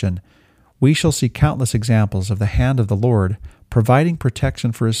dispensation, we shall see countless examples of the hand of the Lord providing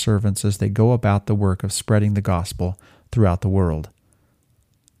protection for His servants as they go about the work of spreading the gospel throughout the world.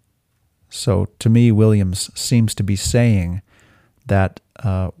 So, to me, Williams seems to be saying that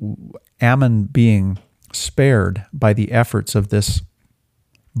Ammon being spared by the efforts of this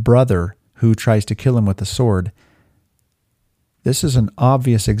brother who tries to kill him with the sword, this is an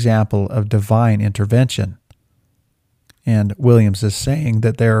obvious example of divine intervention. And Williams is saying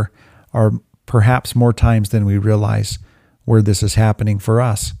that there are perhaps more times than we realize where this is happening for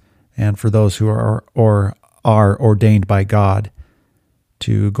us and for those who are ordained by God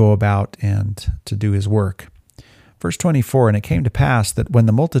to go about and to do His work. Verse 24, and it came to pass that when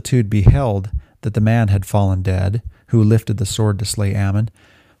the multitude beheld that the man had fallen dead, who lifted the sword to slay Ammon,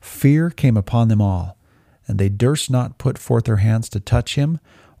 fear came upon them all, and they durst not put forth their hands to touch him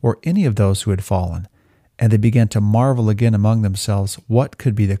or any of those who had fallen. And they began to marvel again among themselves what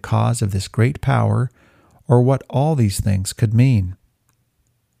could be the cause of this great power, or what all these things could mean.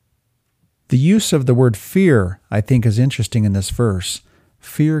 The use of the word fear, I think, is interesting in this verse.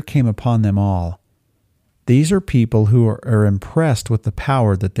 Fear came upon them all. These are people who are impressed with the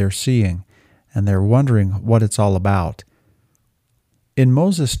power that they're seeing, and they're wondering what it's all about. In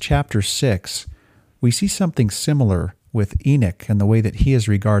Moses chapter 6, we see something similar with Enoch and the way that he is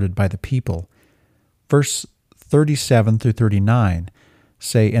regarded by the people. Verse 37 through 39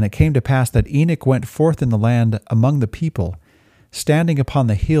 say, and it came to pass that Enoch went forth in the land among the people, standing upon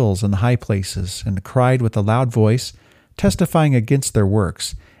the hills and the high places, and cried with a loud voice, testifying against their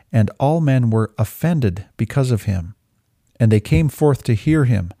works, and all men were offended because of him. And they came forth to hear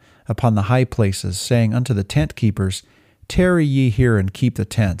him upon the high places, saying unto the tent keepers, tarry ye here and keep the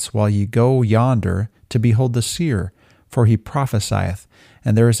tents, while ye go yonder to behold the seer, for he prophesieth,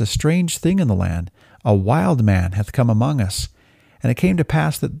 and there is a strange thing in the land, a wild man hath come among us. And it came to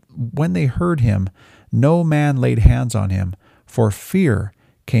pass that when they heard him, no man laid hands on him, for fear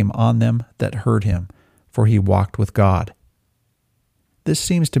came on them that heard him, for he walked with God. This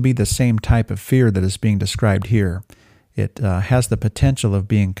seems to be the same type of fear that is being described here. It has the potential of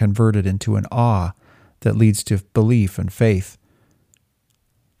being converted into an awe that leads to belief and faith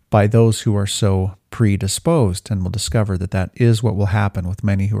by those who are so predisposed, and we'll discover that that is what will happen with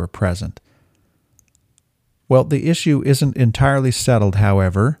many who are present. Well, the issue isn't entirely settled,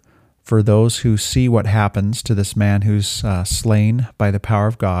 however, for those who see what happens to this man who's slain by the power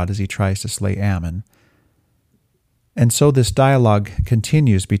of God as he tries to slay Ammon. And so this dialogue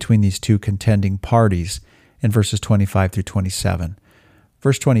continues between these two contending parties in verses 25 through 27.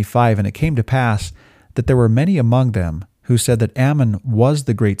 Verse 25, and it came to pass that there were many among them who said that Ammon was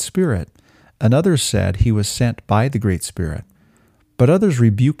the Great Spirit, and others said he was sent by the Great Spirit. But others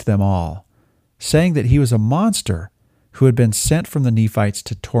rebuked them all, saying that he was a monster who had been sent from the Nephites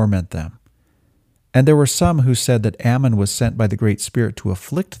to torment them. And there were some who said that Ammon was sent by the Great Spirit to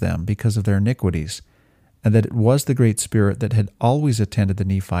afflict them because of their iniquities, and that it was the Great Spirit that had always attended the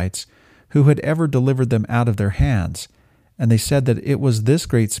Nephites, who had ever delivered them out of their hands. And they said that it was this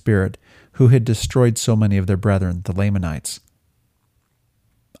Great Spirit who had destroyed so many of their brethren, the Lamanites.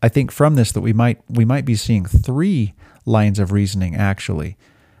 I think from this that we might be seeing three lines of reasoning, actually.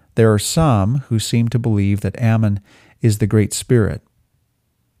 There are some who seem to believe that Ammon is the Great Spirit,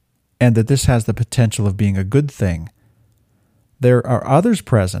 and that this has the potential of being a good thing. There are others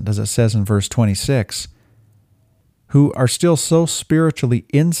present, as it says in verse 26, who are still so spiritually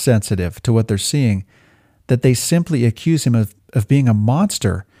insensitive to what they're seeing that they simply accuse him of being a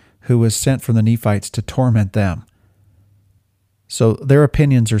monster who was sent from the Nephites to torment them. So their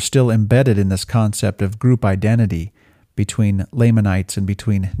opinions are still embedded in this concept of group identity between Lamanites and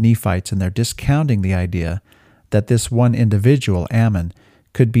between Nephites, and they're discounting the idea that this one individual, Ammon,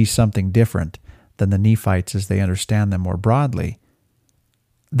 could be something different than the Nephites as they understand them more broadly.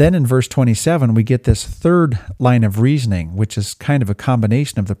 Then in verse 27, we get this third line of reasoning, which is kind of a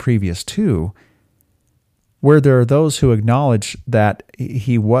combination of the previous two, where there are those who acknowledge that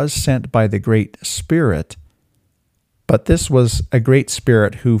he was sent by the Great Spirit, but this was a Great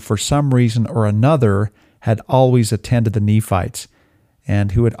Spirit who, for some reason or another, had always attended the Nephites,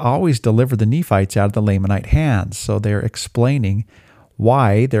 and who had always delivered the Nephites out of the Lamanite hands. So they're explaining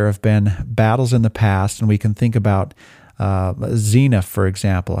why there have been battles in the past, and we can think about Zeniff, for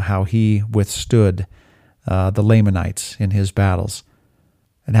example, how he withstood the Lamanites in his battles.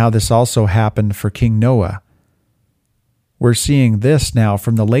 and how this also happened for King Noah. We're seeing this now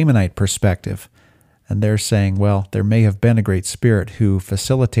from the Lamanite perspective, and they're saying, well, there may have been a great spirit who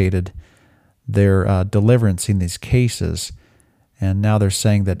facilitated their deliverance in these cases, and now they're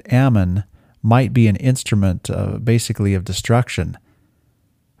saying that Ammon might be an instrument basically of destruction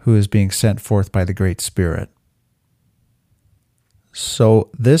who is being sent forth by the Great Spirit. So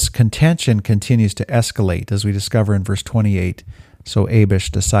this contention continues to escalate, as we discover in verse 28. So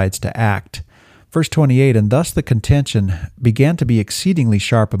Abish decides to act. Verse 28, and thus the contention began to be exceedingly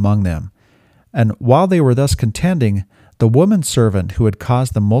sharp among them. And while they were thus contending, the woman servant who had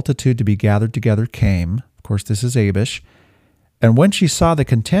caused the multitude to be gathered together came. Of course, this is Abish. And when she saw the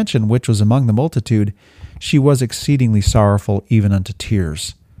contention which was among the multitude, she was exceedingly sorrowful, even unto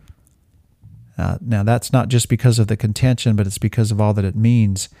tears. Now, that's not just because of the contention, but it's because of all that it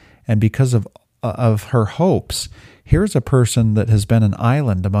means, and because of her hopes. Here's a person that has been an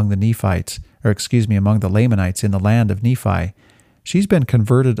island among the Nephites, among the Lamanites in the land of Nephi. She's been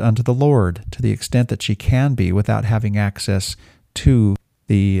converted unto the Lord to the extent that she can be without having access to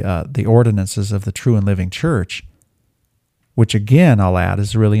the ordinances of the true and living church, which again, I'll add,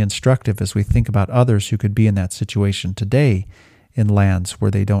 is really instructive as we think about others who could be in that situation today in lands where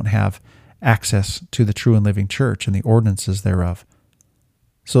they don't have access to the true and living church and the ordinances thereof.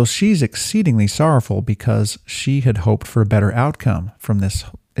 So she's exceedingly sorrowful because she had hoped for a better outcome from this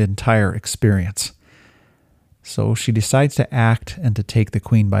entire experience. So she decides to act and to take the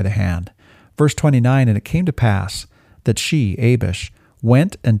queen by the hand. Verse 29, and it came to pass that she, Abish,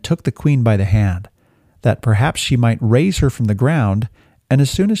 went and took the queen by the hand, that perhaps she might raise her from the ground, and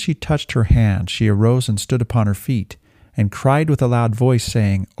as soon as she touched her hand, she arose and stood upon her feet, and cried with a loud voice,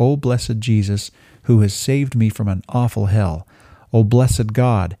 saying, O blessed Jesus, who has saved me from an awful hell, O blessed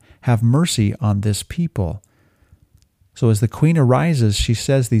God, have mercy on this people. So as the queen arises, she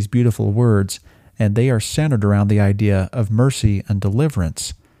says these beautiful words, and they are centered around the idea of mercy and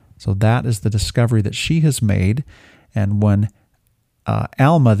deliverance. So that is the discovery that she has made, and when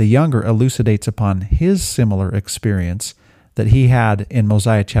Alma the younger elucidates upon his similar experience that he had in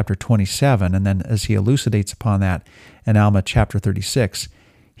Mosiah chapter 27, and then as he elucidates upon that in Alma chapter 36,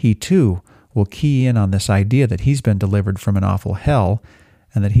 he too will key in on this idea that he's been delivered from an awful hell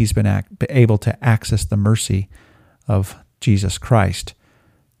and that he's been able to access the mercy of Jesus Christ.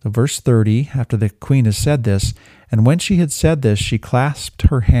 So verse 30, after the queen has said this, and when she had said this, she clasped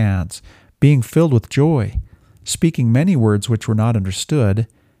her hands, being filled with joy, speaking many words which were not understood.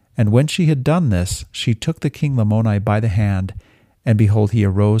 And when she had done this, she took the king Lamoni by the hand, and behold, he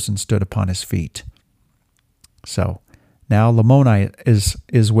arose and stood upon his feet. So now Lamoni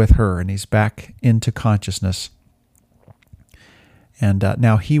is with her, and he's back into consciousness. And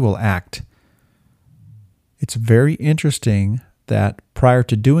now he will act. It's very interesting that prior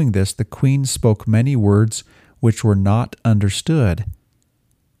to doing this, the queen spoke many words which were not understood.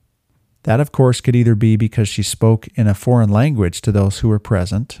 That, of course, could either be because she spoke in a foreign language to those who were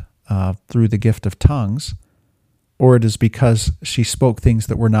present through the gift of tongues, or it is because she spoke things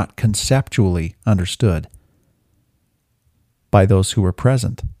that were not conceptually understood by those who were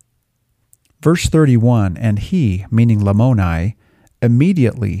present. Verse 31, and he, meaning Lamoni,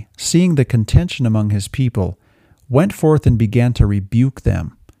 immediately, seeing the contention among his people, went forth and began to rebuke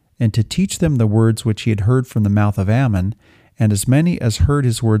them, and to teach them the words which he had heard from the mouth of Ammon, and as many as heard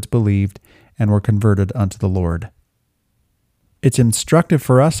his words believed, and were converted unto the Lord. It's instructive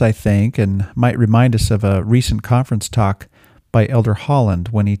for us, I think, and might remind us of a recent conference talk by Elder Holland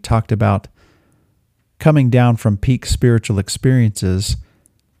when he talked about coming down from peak spiritual experiences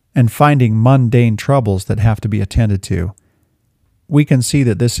and finding mundane troubles that have to be attended to. We can see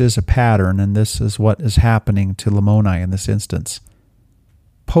that this is a pattern, and this is what is happening to Lamoni in this instance.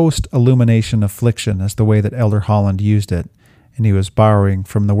 Post-illumination affliction is the way that Elder Holland used it, and he was borrowing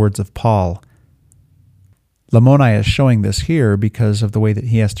from the words of Paul. Lamoni is showing this here because of the way that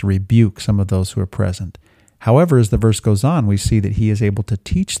he has to rebuke some of those who are present. However, as the verse goes on, we see that he is able to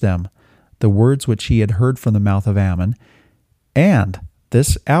teach them the words which he had heard from the mouth of Ammon, and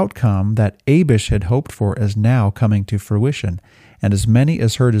this outcome that Abish had hoped for is now coming to fruition, and as many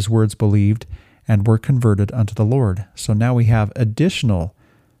as heard his words believed and were converted unto the Lord. So now we have additional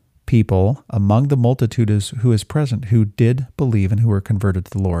people among the multitude who is present who did believe and who were converted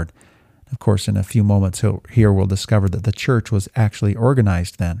to the Lord. Of course, in a few moments here we'll discover that the church was actually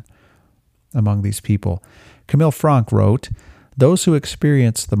organized then among these people. Camille Franck wrote, "Those who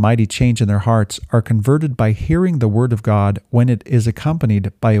experience the mighty change in their hearts are converted by hearing the word of God when it is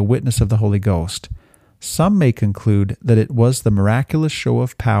accompanied by a witness of the Holy Ghost. Some may conclude that it was the miraculous show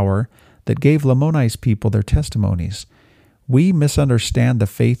of power that gave Lamoni's people their testimonies. We misunderstand the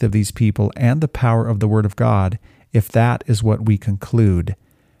faith of these people and the power of the Word of God if that is what we conclude.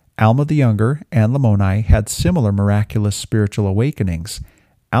 Alma the Younger and Lamoni had similar miraculous spiritual awakenings.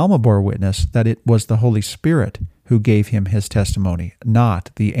 Alma bore witness that it was the Holy Spirit who gave him his testimony, not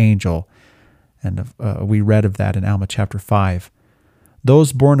the angel. And we read of that in Alma chapter 5.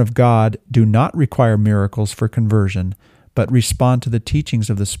 Those born of God do not require miracles for conversion, but respond to the teachings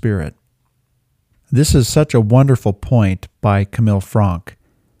of the Spirit. This is such a wonderful point by Camille Franck.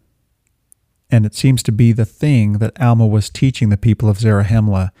 And it seems to be the thing that Alma was teaching the people of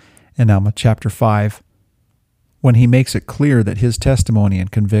Zarahemla in Alma chapter 5, when he makes it clear that his testimony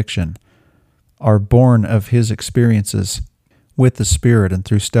and conviction are born of his experiences with the Spirit and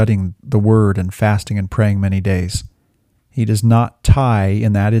through studying the Word and fasting and praying many days. He does not tie,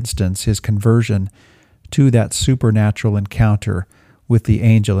 in that instance, his conversion to that supernatural encounter with the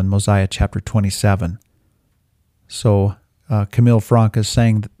angel in Mosiah chapter 27. So Camille Franck is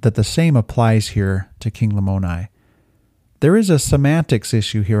saying that the same applies here to King Lamoni. There is a semantics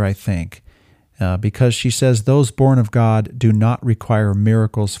issue here, I think, because she says those born of God do not require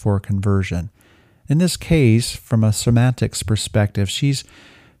miracles for conversion. In this case, from a semantics perspective, she's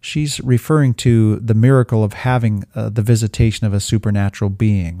referring to the miracle of having the visitation of a supernatural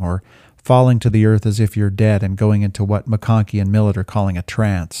being, or falling to the earth as if you're dead and going into what McConkie and Millett are calling a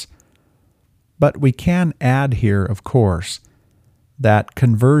trance. But we can add here, of course, that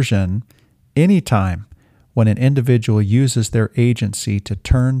conversion, anytime when an individual uses their agency to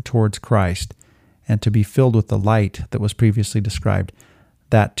turn towards Christ and to be filled with the light that was previously described,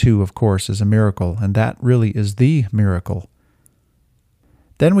 that too, of course, is a miracle, and that really is the miracle.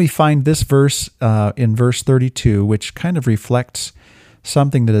 Then we find this verse in verse 32, which kind of reflects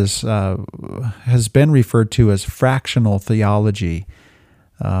something that has been referred to as fractional theology.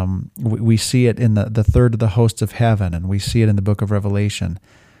 We see it in the third of the hosts of heaven, and we see it in the book of Revelation.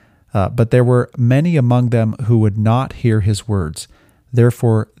 But there were many among them who would not hear his words.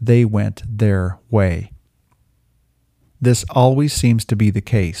 Therefore, they went their way. This always seems to be the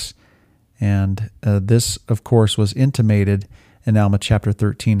case. And this, of course, was intimated in Alma chapter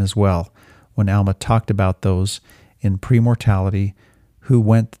 13 as well, when Alma talked about those in premortality who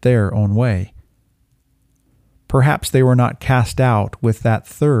went their own way. Perhaps they were not cast out with that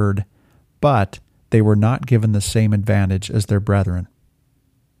third, but they were not given the same advantage as their brethren.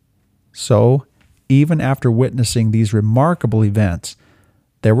 So, even after witnessing these remarkable events,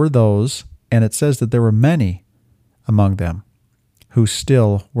 there were those, and it says that there were many among them, who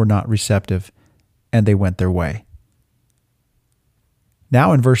still were not receptive, and they went their way.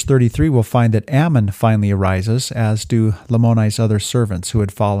 Now in verse 33, we'll find that Ammon finally arises, as do Lamoni's other servants who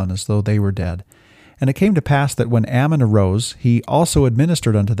had fallen as though they were dead. And it came to pass that when Ammon arose, he also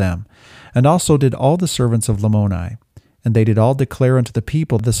administered unto them, and also did all the servants of Lamoni. And they did all declare unto the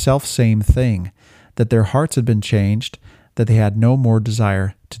people the selfsame thing, that their hearts had been changed, that they had no more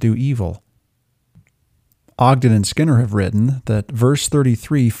desire to do evil. Ogden and Skinner have written that verse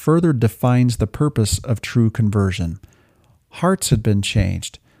 33 further defines the purpose of true conversion. Hearts had been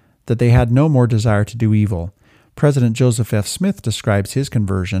changed, that they had no more desire to do evil. President Joseph F. Smith describes his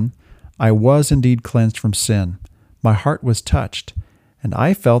conversion. I was indeed cleansed from sin. My heart was touched, and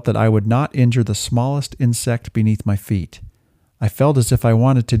I felt that I would not injure the smallest insect beneath my feet. I felt as if I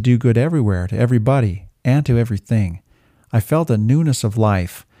wanted to do good everywhere, to everybody, and to everything. I felt a newness of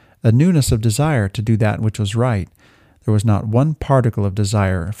life, a newness of desire to do that which was right. There was not one particle of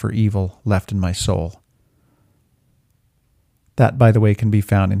desire for evil left in my soul. That, by the way, can be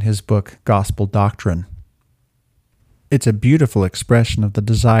found in his book, Gospel Doctrine. It's a beautiful expression of the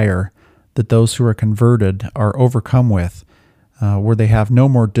desire that those who are converted are overcome with, where they have no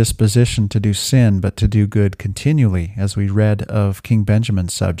more disposition to do sin, but to do good continually, as we read of King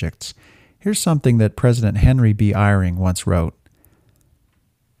Benjamin's subjects. Here's something that President Henry B. Eyring once wrote.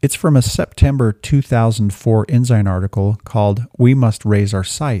 It's from a September 2004 Ensign article called We Must Raise Our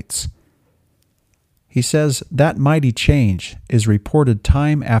Sights. He says, that mighty change is reported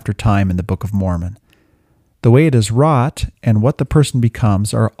time after time in the Book of Mormon. The way it is wrought and what the person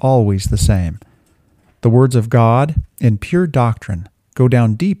becomes are always the same. The words of God, in pure doctrine, go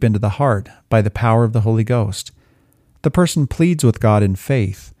down deep into the heart by the power of the Holy Ghost. The person pleads with God in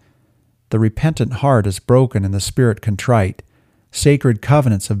faith. The repentant heart is broken and the spirit contrite. Sacred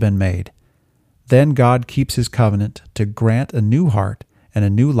covenants have been made. Then God keeps his covenant to grant a new heart and a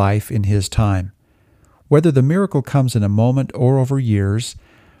new life in his time. Whether the miracle comes in a moment or over years,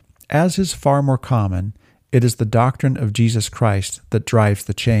 as is far more common, it is the doctrine of Jesus Christ that drives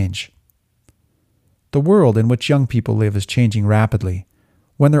the change. The world in which young people live is changing rapidly.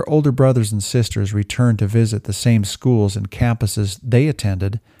 When their older brothers and sisters return to visit the same schools and campuses they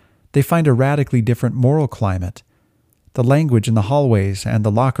attended, they find a radically different moral climate. The language in the hallways and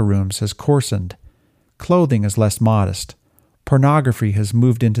the locker rooms has coarsened. Clothing is less modest. Pornography has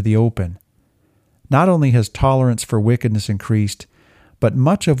moved into the open. Not only has tolerance for wickedness increased, but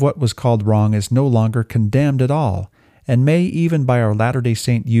much of what was called wrong is no longer condemned at all, and may even by our Latter-day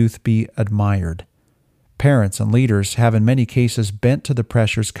Saint youth be admired. Parents and leaders have in many cases bent to the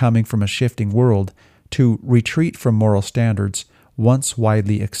pressures coming from a shifting world to retreat from moral standards once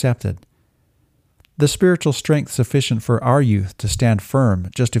widely accepted. The spiritual strength sufficient for our youth to stand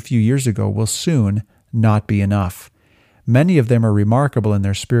firm just a few years ago will soon not be enough. Many of them are remarkable in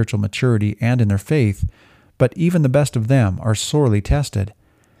their spiritual maturity and in their faith, but even the best of them are sorely tested,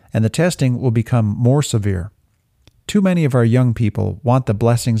 and the testing will become more severe. Too many of our young people want the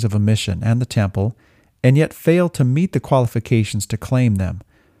blessings of a mission and the temple, and yet fail to meet the qualifications to claim them.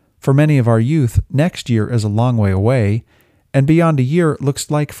 For many of our youth, next year is a long way away, and beyond a year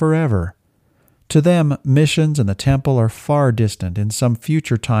looks like forever. To them, missions and the temple are far distant in some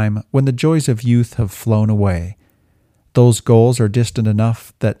future time when the joys of youth have flown away. Those goals are distant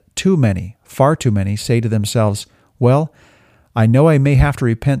enough that too many, far too many, say to themselves, well, I know I may have to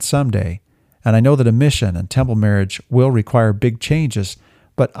repent someday, and I know that a mission and temple marriage will require big changes,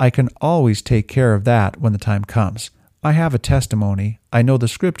 but I can always take care of that when the time comes. I have a testimony. I know the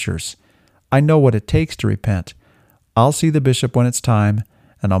scriptures. I know what it takes to repent. I'll see the bishop when it's time,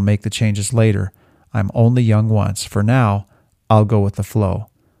 and I'll make the changes later. I'm only young once. For now, I'll go with the flow.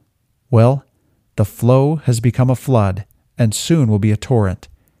 Well, the flow has become a flood, and soon will be a torrent.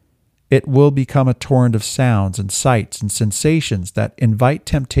 It will become a torrent of sounds and sights and sensations that invite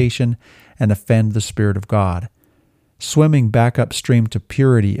temptation and offend the Spirit of God. Swimming back upstream to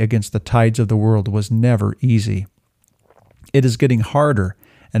purity against the tides of the world was never easy. It is getting harder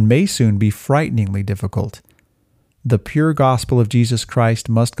and may soon be frighteningly difficult. The pure gospel of Jesus Christ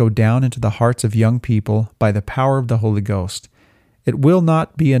must go down into the hearts of young people by the power of the Holy Ghost. It will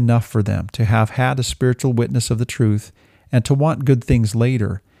not be enough for them to have had a spiritual witness of the truth and to want good things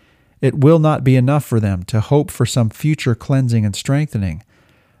later. It will not be enough for them to hope for some future cleansing and strengthening.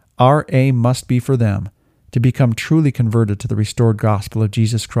 Our aim must be for them to become truly converted to the restored gospel of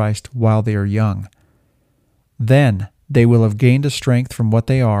Jesus Christ while they are young. Then they will have gained a strength from what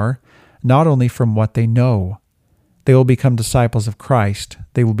they are, not only from what they know. They will become disciples of Christ.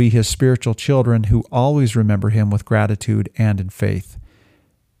 They will be His spiritual children who always remember Him with gratitude and in faith.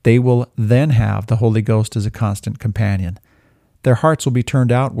 They will then have the Holy Ghost as a constant companion. Their hearts will be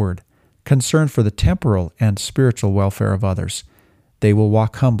turned outward, concerned for the temporal and spiritual welfare of others. They will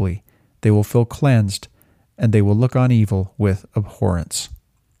walk humbly. They will feel cleansed, and they will look on evil with abhorrence.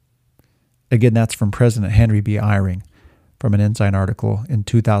 Again, that's from President Henry B. Eyring, from an Ensign article in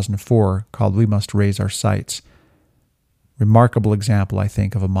 2004 called We Must Raise Our Sights. Remarkable example, I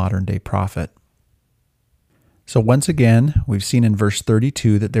think, of a modern-day prophet. So once again, we've seen in verse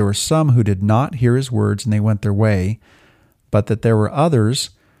 32 that there were some who did not hear his words and they went their way, but that there were others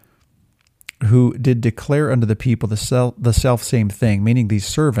who did declare unto the people the self-same thing, meaning these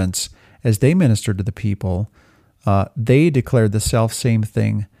servants, as they ministered to the people, they declared the self-same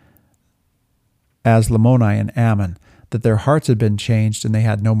thing as Lamoni and Ammon, that their hearts had been changed and they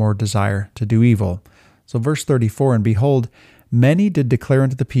had no more desire to do evil. So verse 34, and behold, many did declare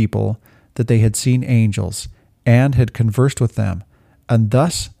unto the people that they had seen angels and had conversed with them, and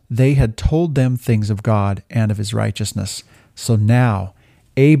thus they had told them things of God and of His righteousness. So now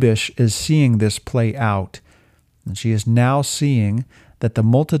Abish is seeing this play out, and she is now seeing that the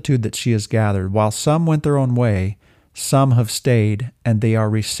multitude that she has gathered, while some went their own way, some have stayed, and they are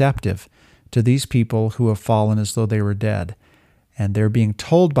receptive to these people who have fallen as though they were dead. And they're being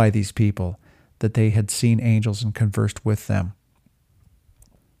told by these people that they had seen angels and conversed with them.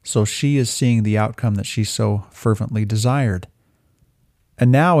 So she is seeing the outcome that she so fervently desired.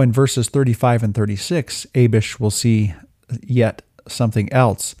 And now in verses 35 and 36, Abish will see yet something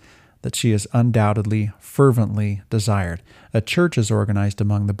else that she has undoubtedly, fervently desired. A church is organized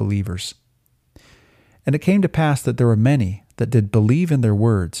among the believers. And it came to pass that there were many that did believe in their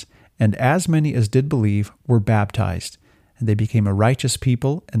words, and as many as did believe were baptized. And they became a righteous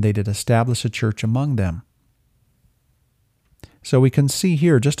people, and they did establish a church among them. So we can see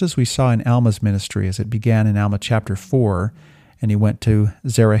here, just as we saw in Alma's ministry, as it began in Alma chapter 4, and he went to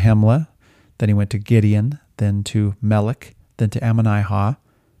Zarahemla, then he went to Gideon, then to Melech, then to Ammonihah.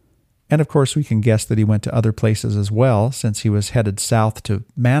 And of course, we can guess that he went to other places as well, since he was headed south to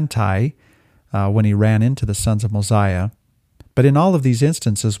Manti when he ran into the sons of Mosiah. But in all of these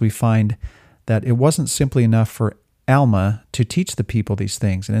instances, we find that it wasn't simply enough for Alma to teach the people these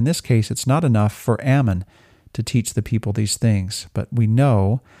things. And in this case, it's not enough for Ammon to teach the people these things, but we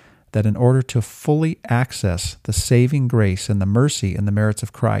know that in order to fully access the saving grace and the mercy and the merits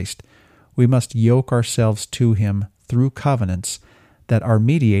of Christ, we must yoke ourselves to him through covenants that are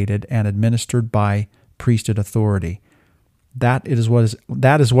mediated and administered by priesthood authority. That is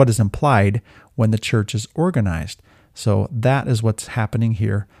what is implied when the church is organized. So that is what's happening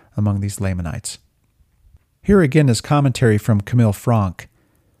here among these Lamanites. Here again is commentary from Camille Franck.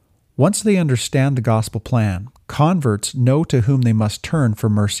 Once they understand the gospel plan, converts know to whom they must turn for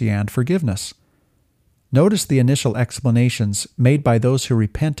mercy and forgiveness. Notice the initial explanations made by those who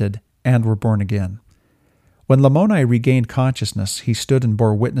repented and were born again. When Lamoni regained consciousness, he stood and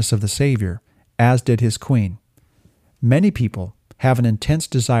bore witness of the Savior, as did his queen. Many people have an intense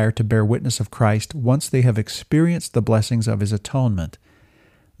desire to bear witness of Christ once they have experienced the blessings of his atonement.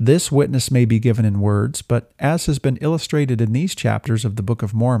 This witness may be given in words, but as has been illustrated in these chapters of the Book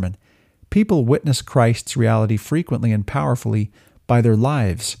of Mormon, people witness Christ's reality frequently and powerfully by their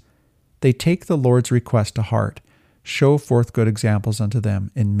lives. They take the Lord's request to heart, show forth good examples unto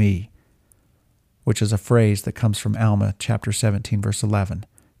them in me, which is a phrase that comes from Alma chapter 17, verse 11.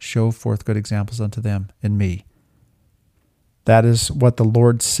 Show forth good examples unto them in me. That is what the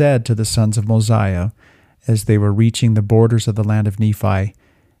Lord said to the sons of Mosiah as they were reaching the borders of the land of Nephi,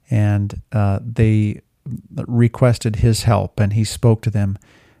 and they requested his help, and he spoke to them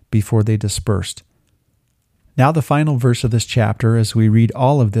before they dispersed. Now the final verse of this chapter, as we read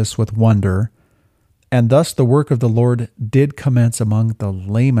all of this with wonder, and thus the work of the Lord did commence among the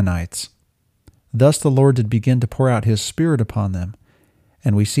Lamanites. Thus the Lord did begin to pour out his Spirit upon them,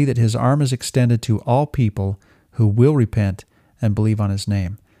 and we see that his arm is extended to all people who will repent and believe on his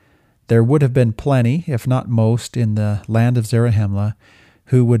name. There would have been plenty, if not most, in the land of Zarahemla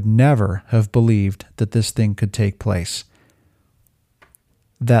who would never have believed that this thing could take place,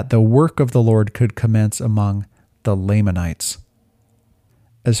 that the work of the Lord could commence among the Lamanites.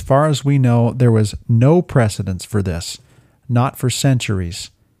 As far as we know, there was no precedence for this, not for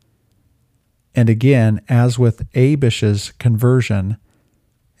centuries. And again, as with Abish's conversion,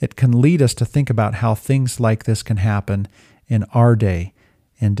 it can lead us to think about how things like this can happen in our day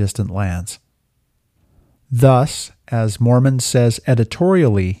in distant lands. Thus, as Mormon says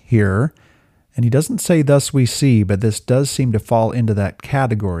editorially here, and he doesn't say thus we see, but this does seem to fall into that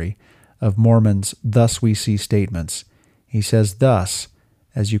category of Mormon's thus we see statements. He says thus,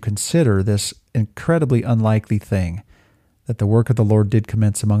 as you consider this incredibly unlikely thing, that the work of the Lord did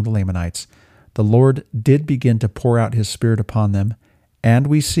commence among the Lamanites, the Lord did begin to pour out his Spirit upon them, and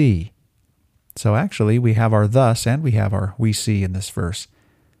we see. So actually, we have our thus and we have our we see in this verse.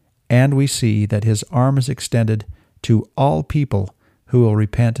 And we see that his arm is extended to all people who will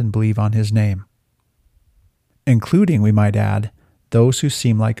repent and believe on his name, including, we might add, those who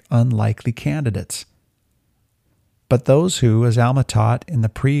seem like unlikely candidates. But those who, as Alma taught in the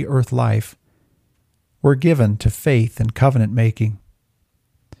pre-earth life, were given to faith and covenant making,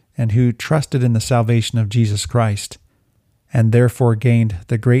 and who trusted in the salvation of Jesus Christ, and therefore gained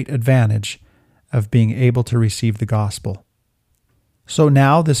the great advantage of being able to receive the gospel. So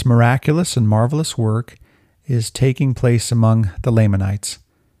now this miraculous and marvelous work is taking place among the Lamanites.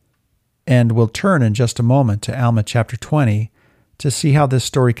 And we'll turn in just a moment to Alma chapter 20 to see how this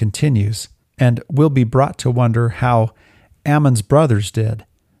story continues, and we'll be brought to wonder how Ammon's brothers did,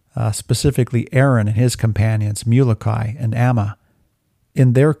 specifically Aaron and his companions, Mulokai and Amma,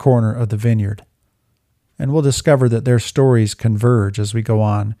 in their corner of the vineyard. And we'll discover that their stories converge as we go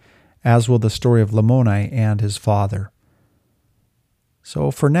on, as will the story of Lamoni and his father.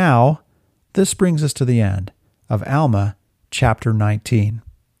 So for now, this brings us to the end of Alma chapter 19.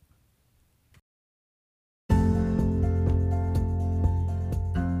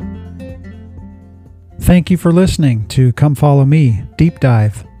 Thank you for listening to Come Follow Me Deep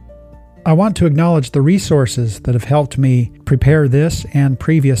Dive. I want to acknowledge the resources that have helped me prepare this and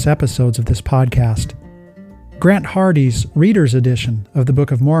previous episodes of this podcast. Grant Hardy's Reader's Edition of the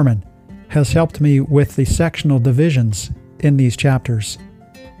Book of Mormon has helped me with the sectional divisions in these chapters.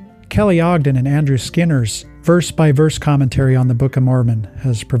 Kelly Ogden and Andrew Skinner's verse-by-verse commentary on the Book of Mormon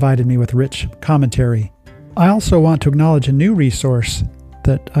has provided me with rich commentary. I also want to acknowledge a new resource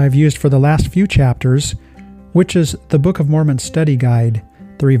that I've used for the last few chapters, which is the Book of Mormon Study Guide,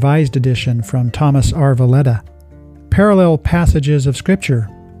 the revised edition from Thomas R. Valletta. Parallel passages of Scripture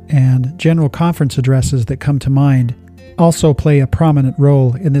and general conference addresses that come to mind also play a prominent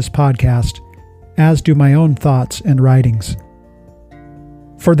role in this podcast, as do my own thoughts and writings.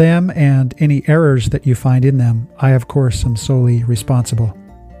 For them and any errors that you find in them, I of course am solely responsible.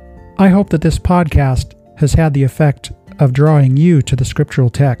 I hope that this podcast has had the effect of drawing you to the scriptural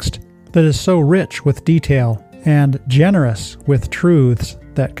text that is so rich with detail and generous with truths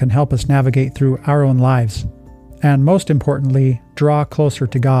that can help us navigate through our own lives, and most importantly, draw closer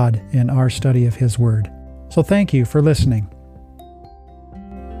to God in our study of His Word. So thank you for listening.